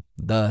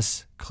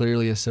 thus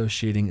clearly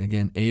associating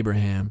again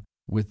Abraham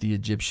with the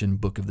Egyptian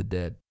Book of the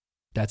Dead.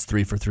 That's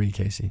 3 for 3,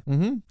 Casey.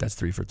 That's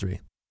 3 for 3.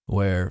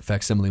 Where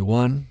facsimile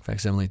 1,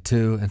 facsimile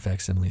 2, and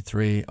facsimile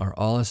 3 are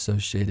all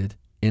associated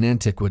in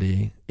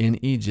antiquity in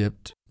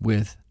Egypt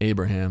with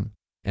Abraham,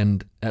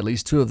 and at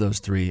least 2 of those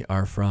 3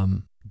 are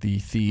from the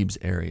Thebes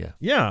area.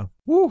 Yeah.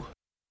 Woo!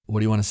 What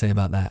do you want to say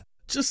about that?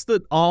 Just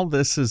that all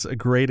this is a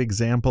great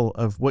example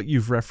of what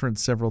you've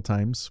referenced several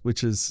times,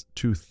 which is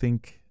to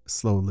think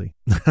slowly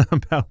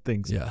about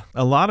things. Yeah.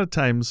 A lot of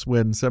times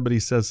when somebody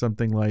says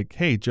something like,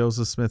 hey,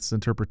 Joseph Smith's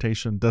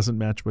interpretation doesn't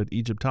match what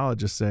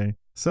Egyptologists say,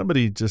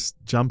 somebody just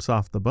jumps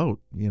off the boat,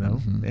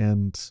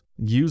 and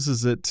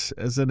uses it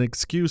as an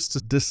excuse to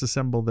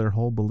disassemble their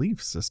whole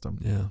belief system.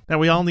 Yeah. Now,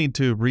 we all need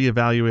to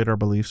reevaluate our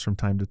beliefs from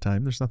time to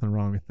time. There's nothing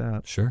wrong with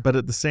that. Sure. But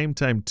at the same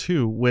time,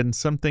 too, when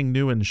something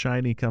new and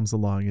shiny comes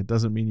along, it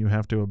doesn't mean you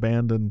have to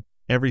abandon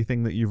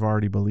everything that you've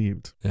already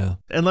believed. Yeah.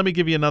 And let me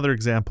give you another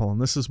example,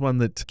 and this is one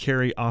that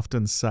Carey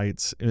often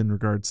cites in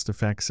regards to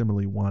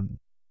facsimile 1.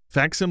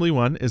 Facsimile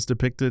 1 is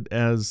depicted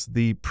as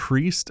the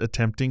priest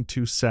attempting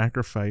to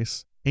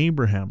sacrifice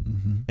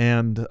Abraham.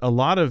 And a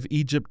lot of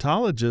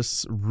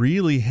Egyptologists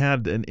really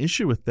had an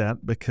issue with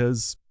that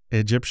because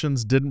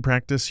Egyptians didn't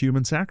practice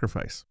human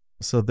sacrifice.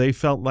 So they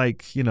felt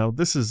like,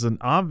 this is an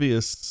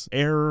obvious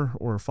error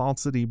or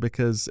falsity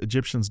because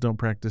Egyptians don't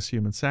practice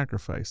human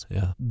sacrifice.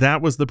 Yeah.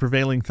 That was the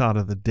prevailing thought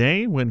of the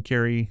day when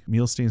Carey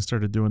Mielstein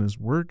started doing his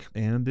work,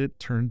 and it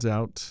turns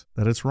out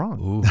that it's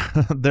wrong.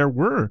 There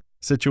were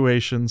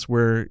situations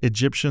where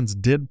Egyptians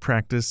did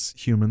practice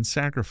human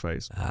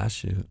sacrifice.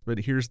 Shoot. But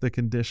here's the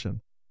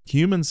condition.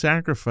 Human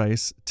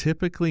sacrifice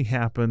typically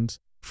happened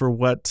for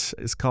what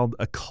is called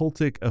a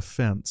cultic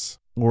offense,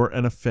 or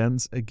an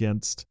offense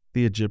against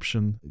the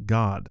Egyptian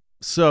god.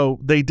 So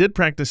they did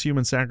practice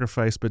human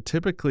sacrifice, but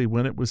typically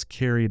when it was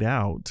carried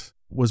out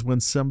was when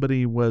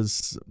somebody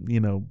was,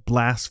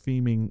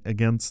 blaspheming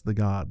against the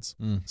gods.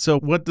 So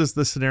what does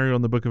the scenario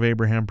in the book of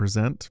Abraham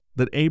present?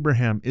 That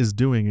Abraham is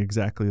doing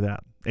exactly that.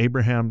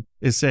 Abraham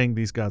is saying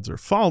these gods are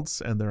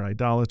false and they're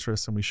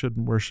idolatrous and we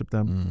shouldn't worship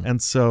them.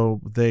 And so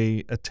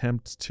they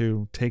attempt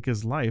to take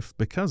his life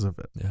because of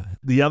it. Yeah.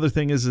 The other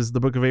thing is the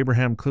book of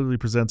Abraham clearly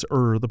presents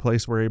the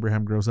place where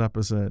Abraham grows up,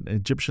 as an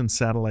Egyptian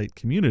satellite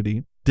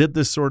community, did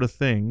this sort of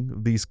thing.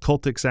 These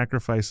cultic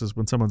sacrifices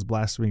when someone's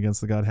blaspheming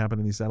against the god happen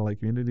in these satellite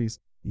communities.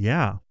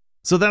 Yeah.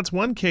 So that's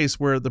one case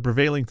where the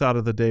prevailing thought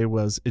of the day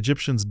was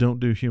Egyptians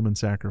don't do human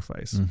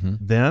sacrifice.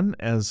 Then,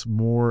 as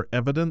more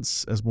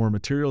evidence, as more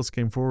materials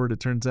came forward, it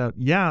turns out,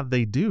 yeah,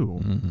 they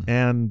do.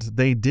 And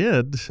they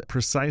did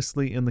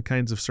precisely in the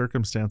kinds of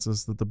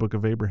circumstances that the book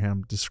of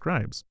Abraham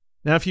describes.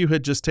 Now, if you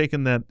had just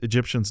taken that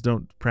Egyptians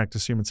don't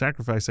practice human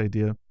sacrifice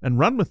idea and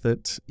run with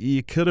it,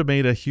 you could have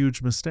made a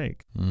huge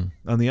mistake.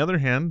 On the other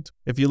hand,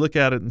 if you look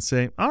at it and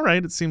say, all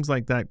right, it seems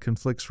like that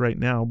conflicts right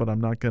now, but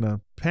I'm not going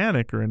to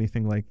panic or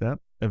anything like that.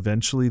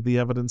 Eventually, the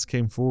evidence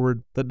came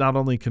forward that not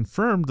only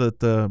confirmed that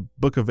the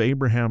book of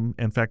Abraham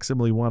and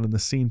facsimile 1 and the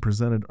scene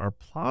presented are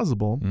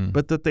plausible,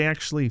 but that they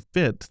actually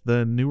fit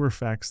the newer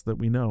facts that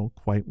we know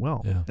quite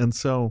well. Yeah. And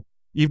so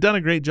you've done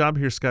a great job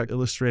here, Scott,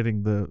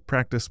 illustrating the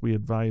practice we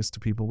advise to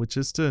people, which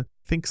is to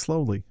think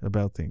slowly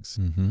about things.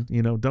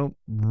 Don't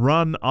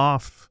run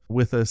off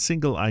with a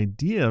single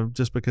idea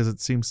just because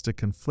it seems to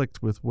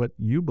conflict with what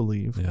you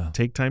believe.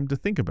 Take time to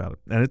think about it.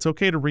 And it's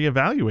okay to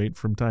reevaluate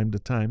from time to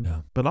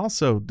time, but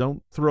also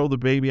don't throw the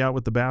baby out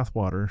with the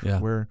bathwater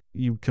where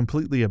you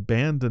completely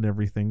abandon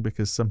everything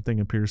because something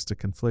appears to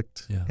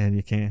conflict and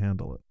you can't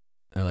handle it.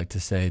 I like to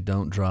say,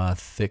 don't draw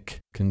thick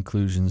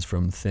conclusions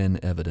from thin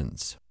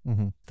evidence.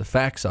 The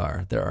facts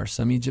are, there are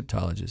some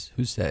Egyptologists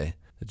who say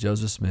that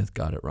Joseph Smith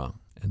got it wrong,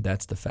 and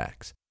that's the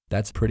facts.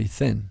 That's pretty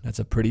thin. That's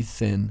a pretty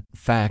thin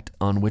fact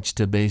on which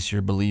to base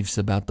your beliefs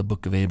about the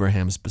book of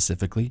Abraham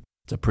specifically.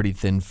 It's a pretty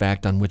thin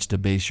fact on which to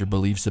base your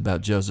beliefs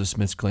about Joseph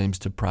Smith's claims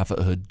to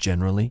prophethood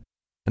generally.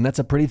 And that's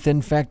a pretty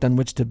thin fact on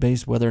which to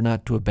base whether or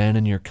not to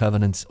abandon your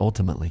covenants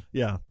ultimately.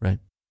 Yeah. Right?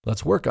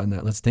 Let's work on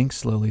that. Let's think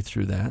slowly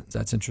through that.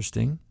 That's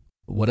interesting.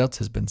 What else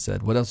has been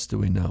said? What else do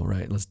we know,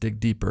 right? Let's dig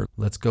deeper.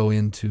 Let's go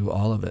into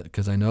all of it,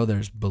 because I know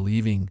there's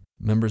believing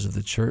members of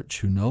the church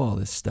who know all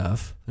this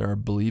stuff. There are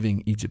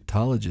believing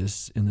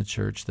Egyptologists in the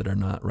church that are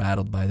not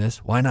rattled by this.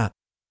 Why not?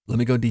 Let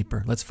me go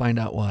deeper. Let's find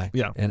out why.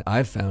 Yeah. And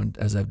I've found,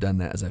 as I've done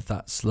that, as I've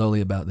thought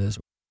slowly about this,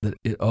 that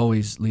it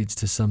always leads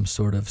to some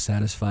sort of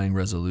satisfying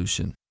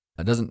resolution.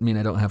 It doesn't mean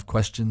I don't have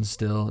questions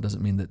still. It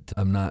doesn't mean that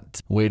I'm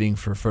not waiting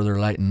for further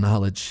light and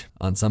knowledge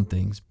on some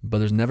things. But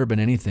there's never been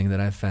anything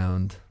that I've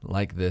found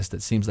like this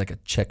that seems like a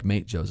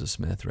checkmate, Joseph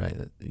Smith, right?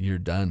 That you're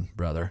done,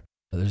 brother.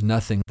 There's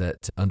nothing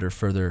that under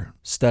further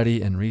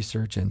study and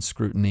research and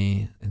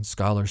scrutiny and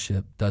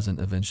scholarship doesn't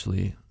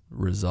eventually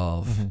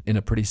resolve in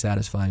a pretty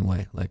satisfying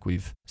way, like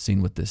we've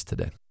seen with this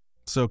today.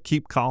 So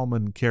keep calm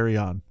and carry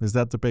on. Is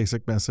that the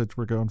basic message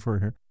we're going for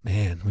here?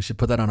 Man, we should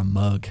put that on a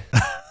mug.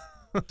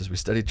 As we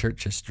study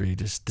church history,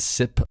 just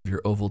sip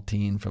your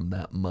Ovaltine from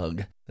that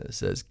mug that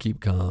says, keep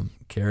calm,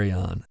 carry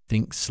on,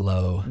 think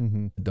slow,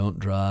 don't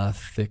draw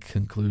thick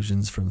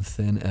conclusions from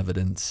thin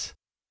evidence,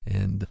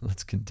 and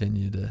let's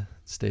continue to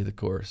stay the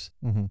course.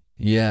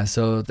 Yeah,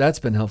 so that's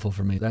been helpful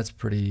for me. That's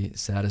pretty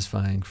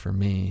satisfying for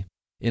me.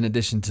 In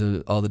addition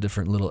to all the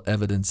different little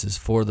evidences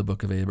for the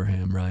book of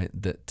Abraham, right?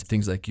 That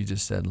things like you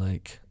just said,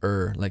 like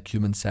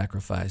human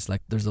sacrifice, like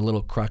there's a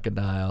little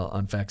crocodile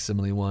on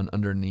Facsimile 1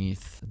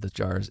 underneath the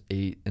jars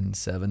 8 and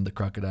 7. The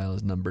crocodile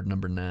is numbered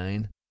number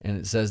 9. And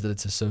it says that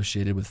it's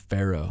associated with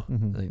Pharaoh.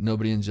 Like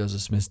nobody in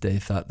Joseph Smith's day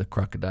thought the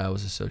crocodile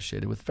was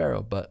associated with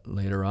Pharaoh. But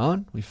later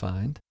on, we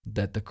find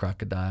that the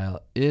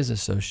crocodile is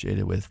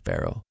associated with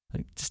Pharaoh.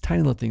 Like just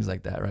tiny little things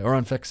like that, right? Or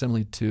on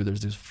Facsimile 2,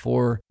 there's these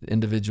 4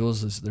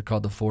 individuals. They're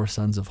called the 4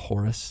 sons of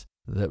Horus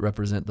that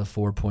represent the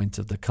 4 points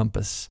of the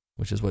compass,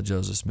 which is what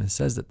Joseph Smith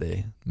says that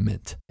they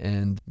meant.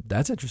 And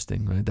that's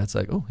interesting, right? That's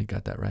like, oh, he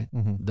got that right.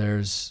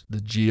 There's the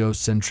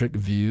geocentric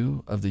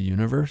view of the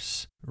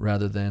universe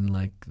rather than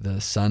like the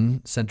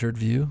sun-centered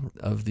view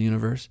of the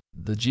universe.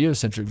 The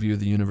geocentric view of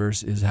the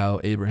universe is how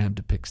Abraham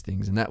depicts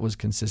things, and that was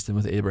consistent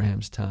with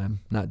Abraham's time,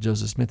 not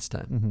Joseph Smith's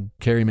time.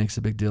 Carey makes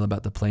a big deal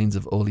about the plains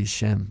of Oli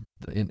Shem.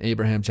 In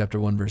Abraham chapter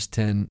 1, verse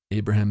 10,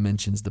 Abraham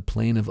mentions the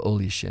plain of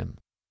Oli Shem.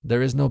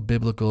 There is no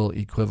biblical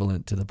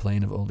equivalent to the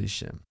plain of Oli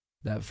Shem.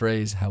 That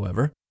phrase,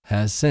 however,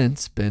 has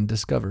since been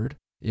discovered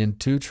in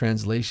 2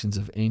 translations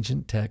of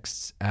ancient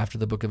texts after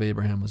the book of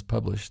Abraham was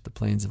published, the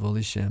plains of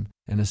Oli Shem,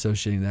 and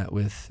associating that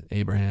with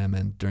Abraham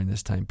and during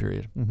this time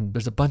period.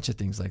 There's a bunch of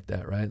things like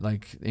that, right?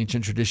 Like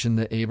ancient tradition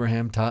that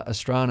Abraham taught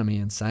astronomy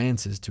and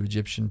sciences to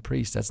Egyptian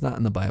priests. That's not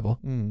in the Bible,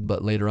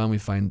 but later on we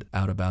find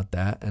out about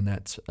that, and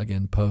that's,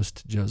 again,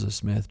 post Joseph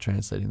Smith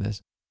translating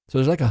this. So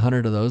there's like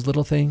 100 of those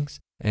little things,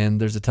 and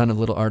there's a ton of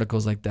little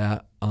articles like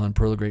that on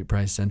Pearl of Great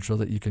Price Central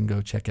that you can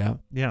go check out.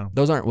 Yeah.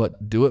 Those aren't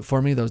what do it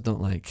for me. Those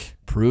don't like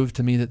prove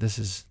to me that this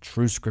is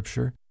true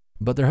scripture,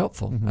 but they're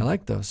helpful. I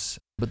like those.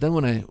 But then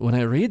when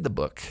I read the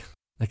book,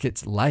 like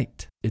it's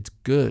light, it's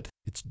good,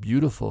 it's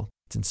beautiful,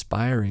 it's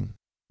inspiring.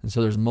 And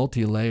so there's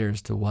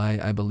multi-layers to why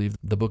I believe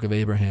the book of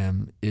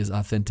Abraham is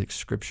authentic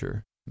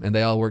scripture. And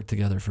they all work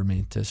together for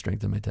me to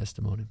strengthen my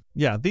testimony.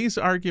 Yeah, these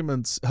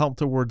arguments help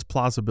towards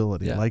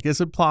plausibility. Yeah. Like, is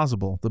it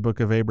plausible the book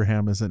of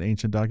Abraham is an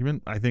ancient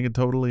document? I think it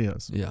totally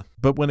is. Yeah.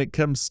 But when it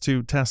comes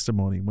to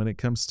testimony, when it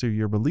comes to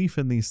your belief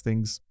in these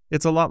things,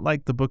 it's a lot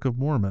like the Book of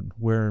Mormon,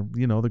 where,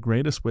 the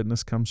greatest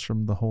witness comes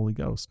from the Holy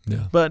Ghost.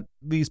 Yeah. But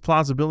these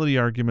plausibility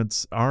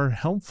arguments are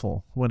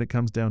helpful when it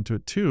comes down to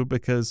it, too,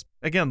 because,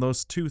 again,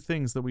 those 2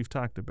 things that we've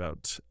talked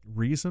about,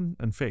 reason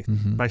and faith,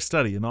 by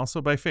study and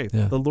also by faith.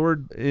 Yeah. The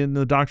Lord in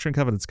the Doctrine and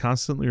Covenants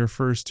constantly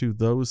refers to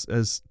those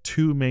as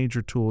 2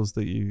 major tools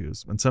that you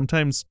use. And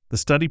sometimes the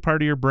study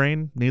part of your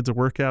brain needs a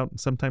workout, and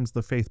sometimes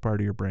the faith part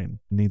of your brain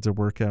needs a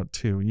workout,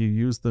 too. You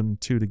use them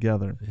 2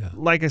 together. Yeah.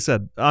 Like I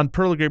said, on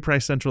Pearl of Great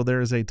Price Central,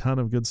 there is a ton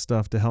of good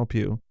stuff to help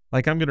you.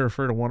 Like, I'm going to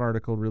refer to one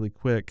article really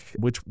quick,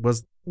 which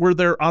was, were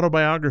there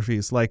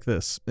autobiographies like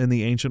this in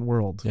the ancient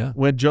world? Yeah.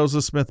 When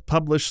Joseph Smith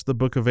published the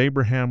Book of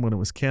Abraham when it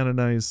was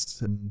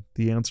canonized, and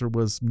the answer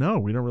was no,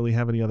 we don't really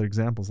have any other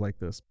examples like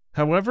this.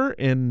 However,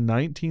 in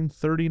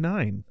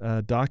 1939,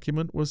 a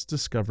document was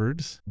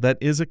discovered that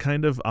is a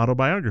kind of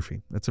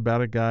autobiography. It's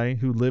about a guy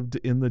who lived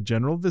in the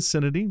general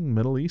vicinity,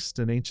 Middle East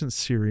and ancient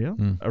Syria.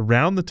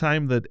 Around the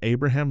time that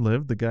Abraham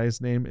lived, the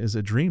guy's name is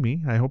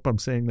Idrimi. I hope I'm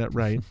saying that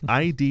right.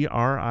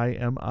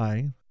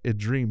 Idrimi,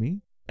 Idrimi.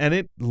 And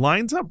it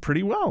lines up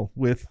pretty well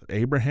with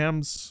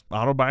Abraham's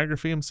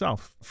autobiography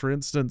himself. For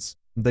instance,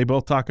 they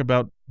both talk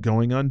about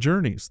going on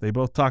journeys. They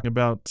both talk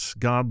about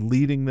God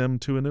leading them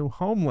to a new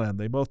homeland.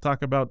 They both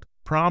talk about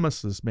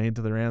promises made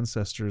to their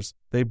ancestors.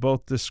 They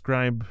both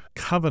describe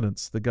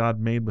covenants that God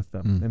made with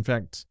them. In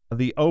fact,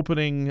 the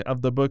opening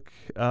of the book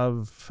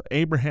of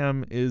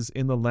Abraham is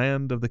in the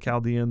land of the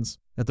Chaldeans.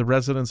 At the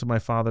residence of my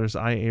fathers,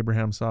 I,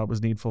 Abraham, saw it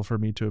was needful for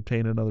me to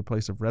obtain another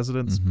place of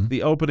residence.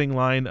 The opening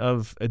line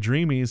of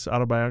Idrimi's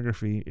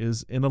autobiography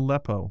is, in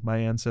Aleppo, my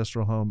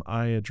ancestral home,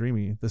 I,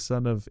 Idrimi, the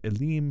son of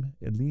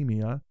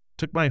Elimia,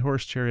 took my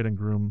horse, chariot, and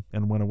groom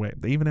and went away.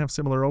 They even have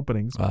similar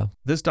openings. Wow.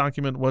 This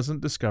document wasn't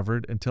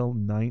discovered until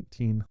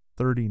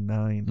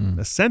 1939,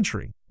 a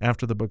century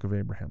after the Book of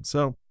Abraham.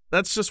 So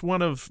That's just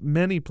one of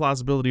many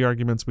plausibility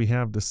arguments we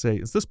have to say,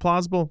 is this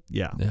plausible?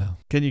 Yeah.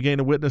 Can you gain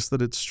a witness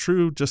that it's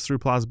true just through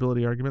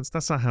plausibility arguments?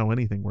 That's not how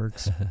anything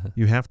works.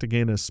 You have to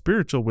gain a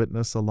spiritual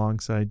witness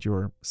alongside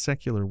your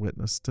secular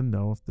witness to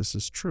know if this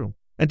is true.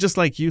 And just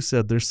like you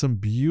said, there's some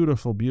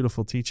beautiful,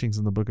 beautiful teachings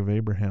in the book of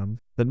Abraham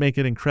that make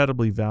it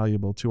incredibly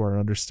valuable to our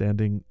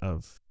understanding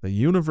of the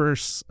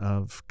universe,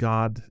 of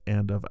God,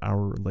 and of our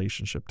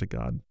relationship to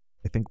God.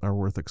 I think are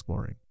worth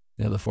exploring.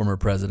 Yeah, the former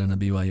president of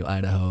BYU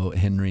Idaho,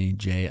 Henry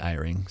J.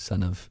 Eyring,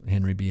 son of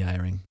Henry B.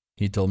 Eyring,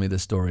 he told me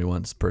this story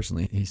once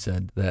personally. He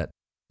said that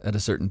at a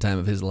certain time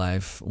of his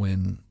life,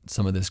 when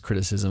some of this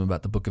criticism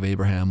about the book of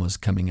Abraham was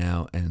coming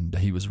out and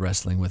he was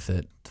wrestling with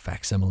it, the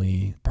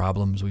facsimile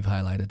problems we've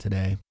highlighted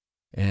today,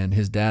 and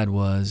his dad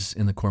was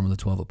in the quorum of the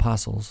 12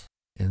 apostles.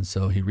 And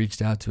so he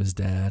reached out to his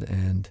dad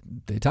and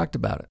they talked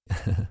about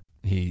it.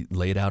 He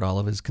laid out all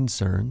of his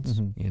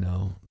concerns,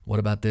 what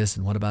about this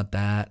and what about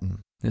that? And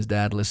his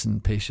dad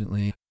listened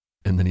patiently.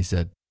 And then he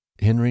said,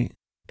 Henry,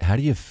 how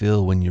do you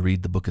feel when you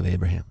read the book of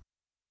Abraham?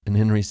 And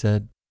Henry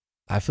said,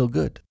 I feel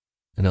good.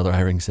 And Elder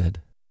Eyring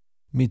said,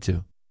 me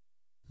too.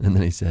 And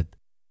then he said,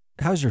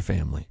 how's your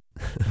family?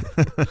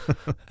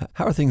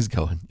 How are things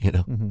going?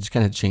 Just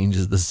kind of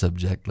changes the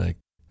subject, like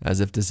as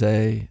if to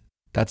say,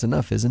 that's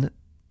enough, isn't it?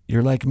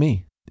 You're like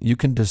me. You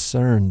can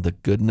discern the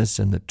goodness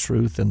and the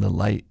truth and the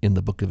light in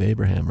the book of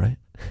Abraham, right?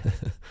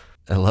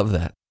 I love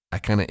that. I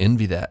kind of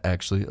envy that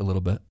actually a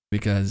little bit,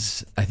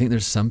 because I think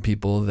there's some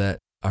people that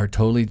are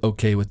totally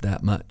okay with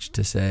that much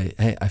to say,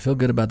 hey, I feel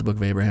good about the book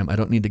of Abraham. I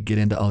don't need to get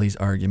into all these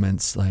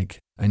arguments. Like,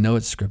 I know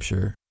it's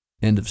scripture,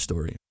 end of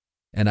story.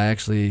 And I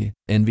actually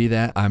envy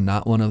that. I'm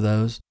not one of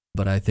those,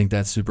 but I think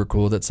that's super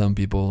cool that some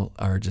people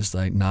are just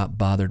like not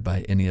bothered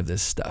by any of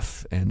this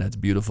stuff. And that's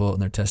beautiful,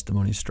 and their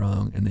testimony's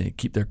strong, and they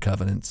keep their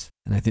covenants.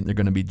 And I think they're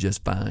going to be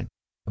just fine.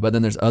 But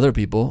then there's other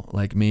people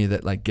like me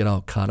that like get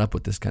all caught up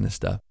with this kind of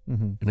stuff.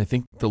 And I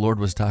think the Lord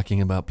was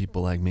talking about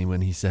people like me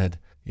when he said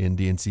in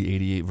D&C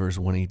 88 verse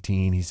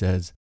 118, he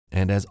says,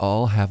 and as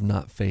all have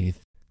not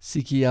faith,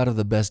 seek ye out of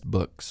the best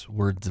books,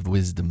 words of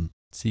wisdom.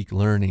 Seek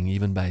learning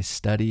even by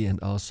study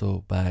and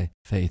also by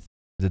faith.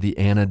 The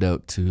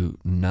antidote to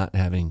not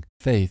having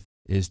faith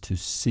is to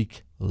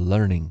seek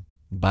learning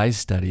by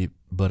study,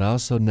 but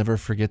also never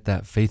forget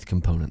that faith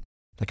component.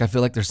 Like I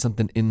feel like there's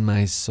something in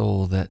my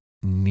soul that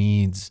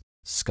needs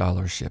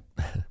scholarship,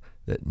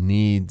 that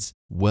needs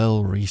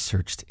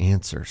well-researched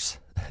answers.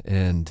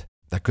 And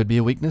that could be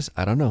a weakness.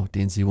 I don't know.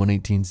 D&C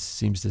 118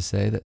 seems to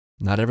say that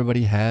not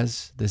everybody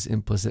has this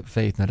implicit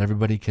faith. Not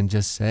everybody can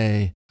just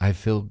say, I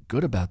feel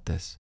good about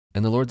this.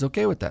 And the Lord's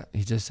okay with that.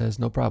 He just says,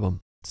 no problem.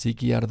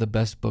 Seek ye out of the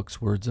best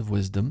books words of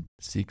wisdom.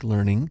 Seek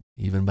learning,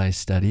 even by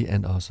study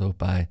and also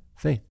by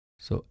faith.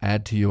 So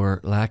add to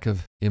your lack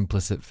of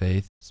implicit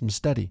faith some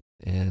study.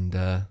 And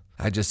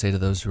I just say to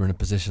those who are in a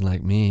position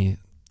like me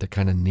that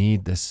kind of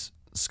need this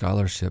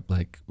scholarship,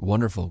 like,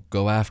 wonderful,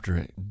 go after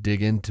it,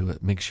 dig into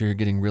it, make sure you're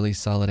getting really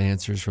solid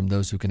answers from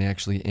those who can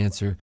actually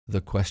answer the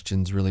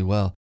questions really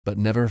well. But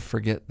never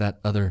forget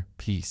that other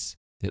piece.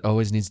 It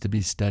always needs to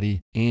be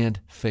study and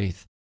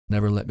faith.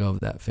 Never let go of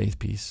that faith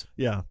piece.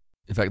 Yeah.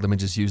 In fact, let me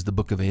just use the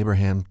book of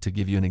Abraham to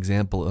give you an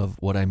example of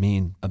what I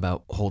mean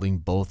about holding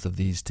both of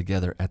these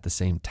together at the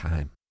same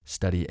time.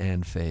 Study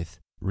and faith,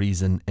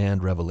 reason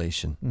and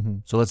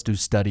revelation. So let's do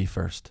study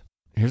first.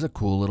 Here's a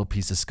cool little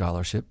piece of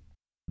scholarship.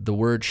 The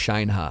word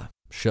shinha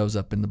shows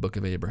up in the book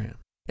of Abraham.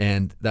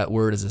 And that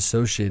word is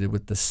associated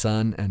with the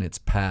sun and its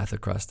path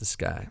across the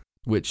sky,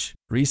 which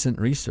recent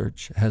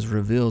research has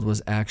revealed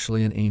was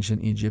actually an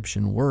ancient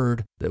Egyptian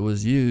word that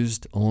was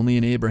used only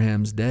in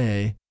Abraham's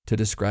day to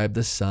describe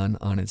the sun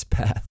on its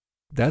path.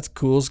 That's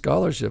cool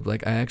scholarship.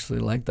 Like, I actually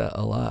like that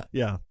a lot.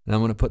 Yeah. And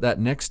I'm going to put that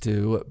next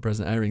to what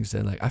President Eyring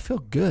said. Like, I feel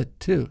good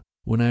too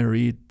when I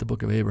read the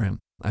book of Abraham.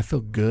 I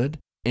feel good.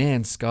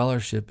 And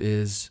scholarship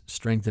is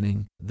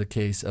strengthening the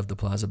case of the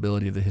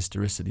plausibility of the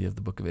historicity of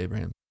the book of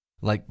Abraham.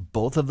 Like,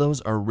 both of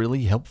those are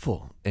really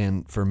helpful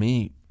and, for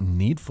me,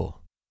 needful.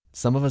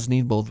 Some of us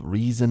need both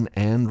reason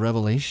and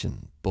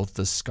revelation, both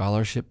the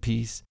scholarship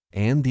piece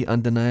and the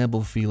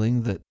undeniable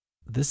feeling that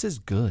this is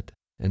good.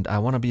 And I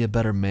want to be a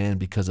better man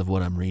because of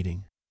what I'm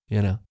reading,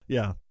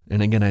 Yeah.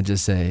 And again, I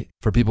just say,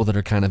 for people that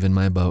are kind of in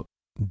my boat,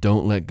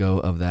 don't let go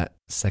of that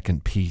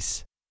second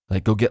piece.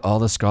 Like, go get all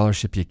the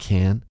scholarship you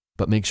can,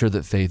 but make sure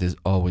that faith is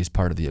always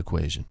part of the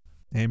equation.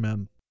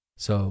 Amen.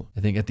 So I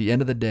think at the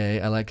end of the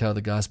day, I like how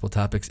the Gospel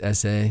Topics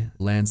essay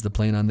lands the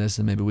plane on this,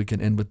 and maybe we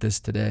can end with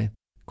this today.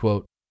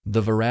 Quote,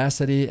 the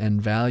veracity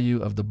and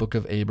value of the book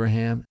of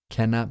Abraham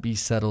cannot be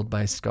settled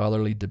by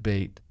scholarly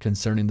debate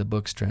concerning the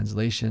book's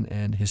translation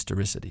and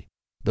historicity.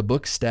 The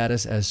book's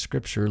status as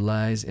scripture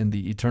lies in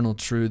the eternal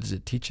truths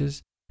it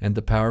teaches and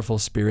the powerful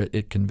spirit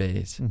it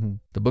conveys.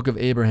 The book of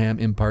Abraham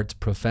imparts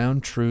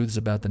profound truths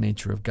about the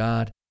nature of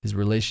God, his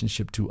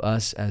relationship to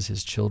us as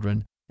his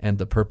children, and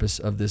the purpose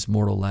of this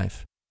mortal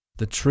life.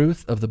 The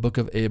truth of the book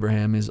of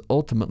Abraham is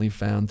ultimately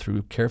found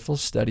through careful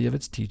study of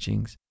its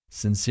teachings,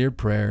 sincere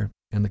prayer,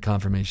 and the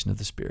confirmation of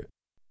the Spirit.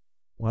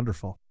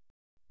 Wonderful.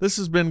 This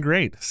has been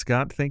great.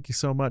 Scott, thank you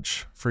so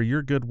much for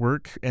your good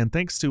work. And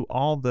thanks to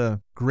all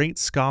the great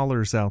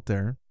scholars out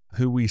there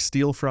who we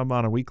steal from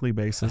on a weekly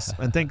basis.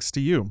 And thanks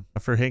to you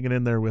for hanging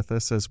in there with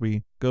us as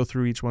we go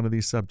through each one of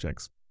these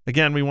subjects.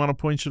 Again, we want to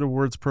point you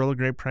towards Pearl of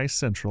Great Price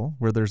Central,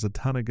 where there's a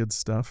ton of good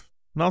stuff.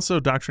 And also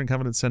Doctrine and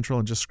Covenants Central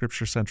and just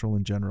Scripture Central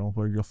in general,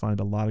 where you'll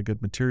find a lot of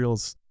good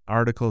materials,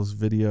 articles,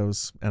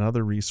 videos, and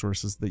other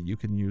resources that you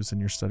can use in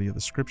your study of the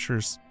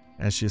Scriptures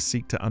as you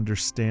seek to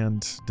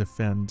understand,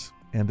 defend,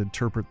 and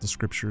interpret the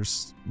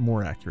Scriptures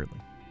more accurately.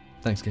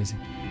 Thanks, Casey.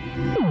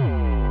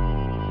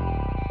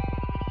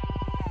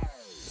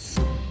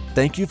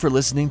 Thank you for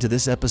listening to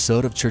this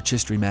episode of Church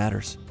History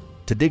Matters.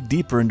 To dig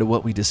deeper into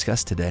what we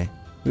discussed today,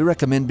 we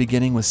recommend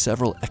beginning with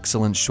several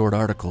excellent short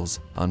articles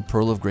on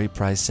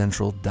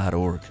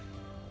pearlofgreatpricecentral.org.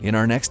 In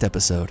our next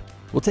episode,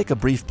 we'll take a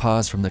brief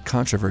pause from the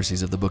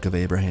controversies of the Book of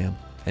Abraham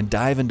and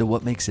dive into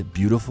what makes it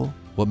beautiful,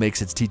 what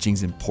makes its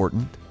teachings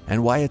important,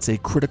 and why it's a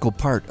critical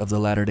part of the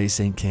Latter-day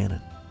Saint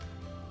canon.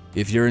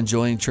 If you're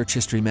enjoying Church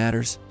History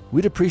Matters,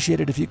 we'd appreciate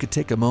it if you could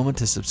take a moment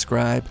to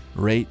subscribe,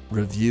 rate,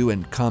 review,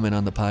 and comment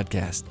on the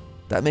podcast.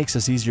 That makes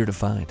us easier to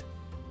find.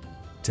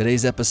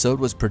 Today's episode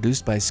was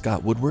produced by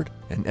Scott Woodward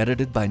and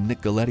edited by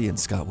Nick Galletti and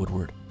Scott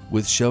Woodward,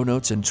 with show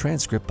notes and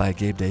transcript by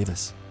Gabe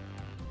Davis.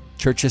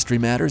 Church History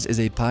Matters is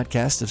a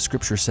podcast of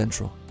Scripture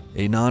Central,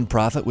 a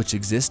nonprofit which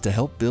exists to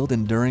help build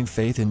enduring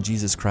faith in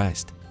Jesus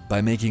Christ by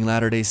making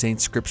Latter-day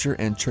Saint Scripture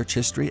and church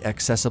history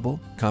accessible,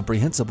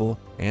 comprehensible,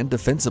 and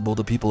defensible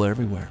to people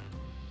everywhere.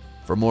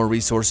 For more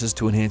resources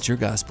to enhance your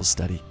gospel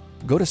study,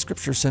 go to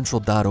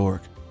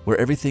scripturecentral.org, where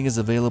everything is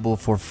available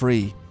for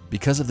free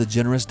because of the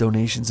generous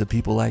donations of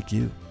people like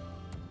you.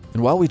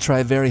 And while we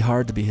try very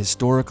hard to be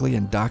historically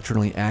and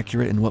doctrinally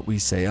accurate in what we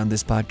say on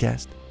this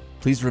podcast,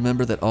 please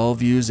remember that all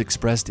views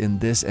expressed in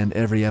this and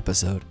every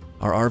episode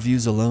are our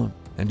views alone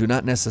and do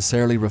not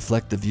necessarily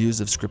reflect the views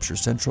of Scripture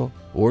Central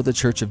or the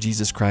Church of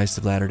Jesus Christ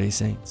of Latter-day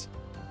Saints.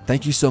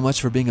 Thank you so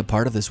much for being a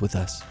part of this with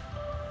us.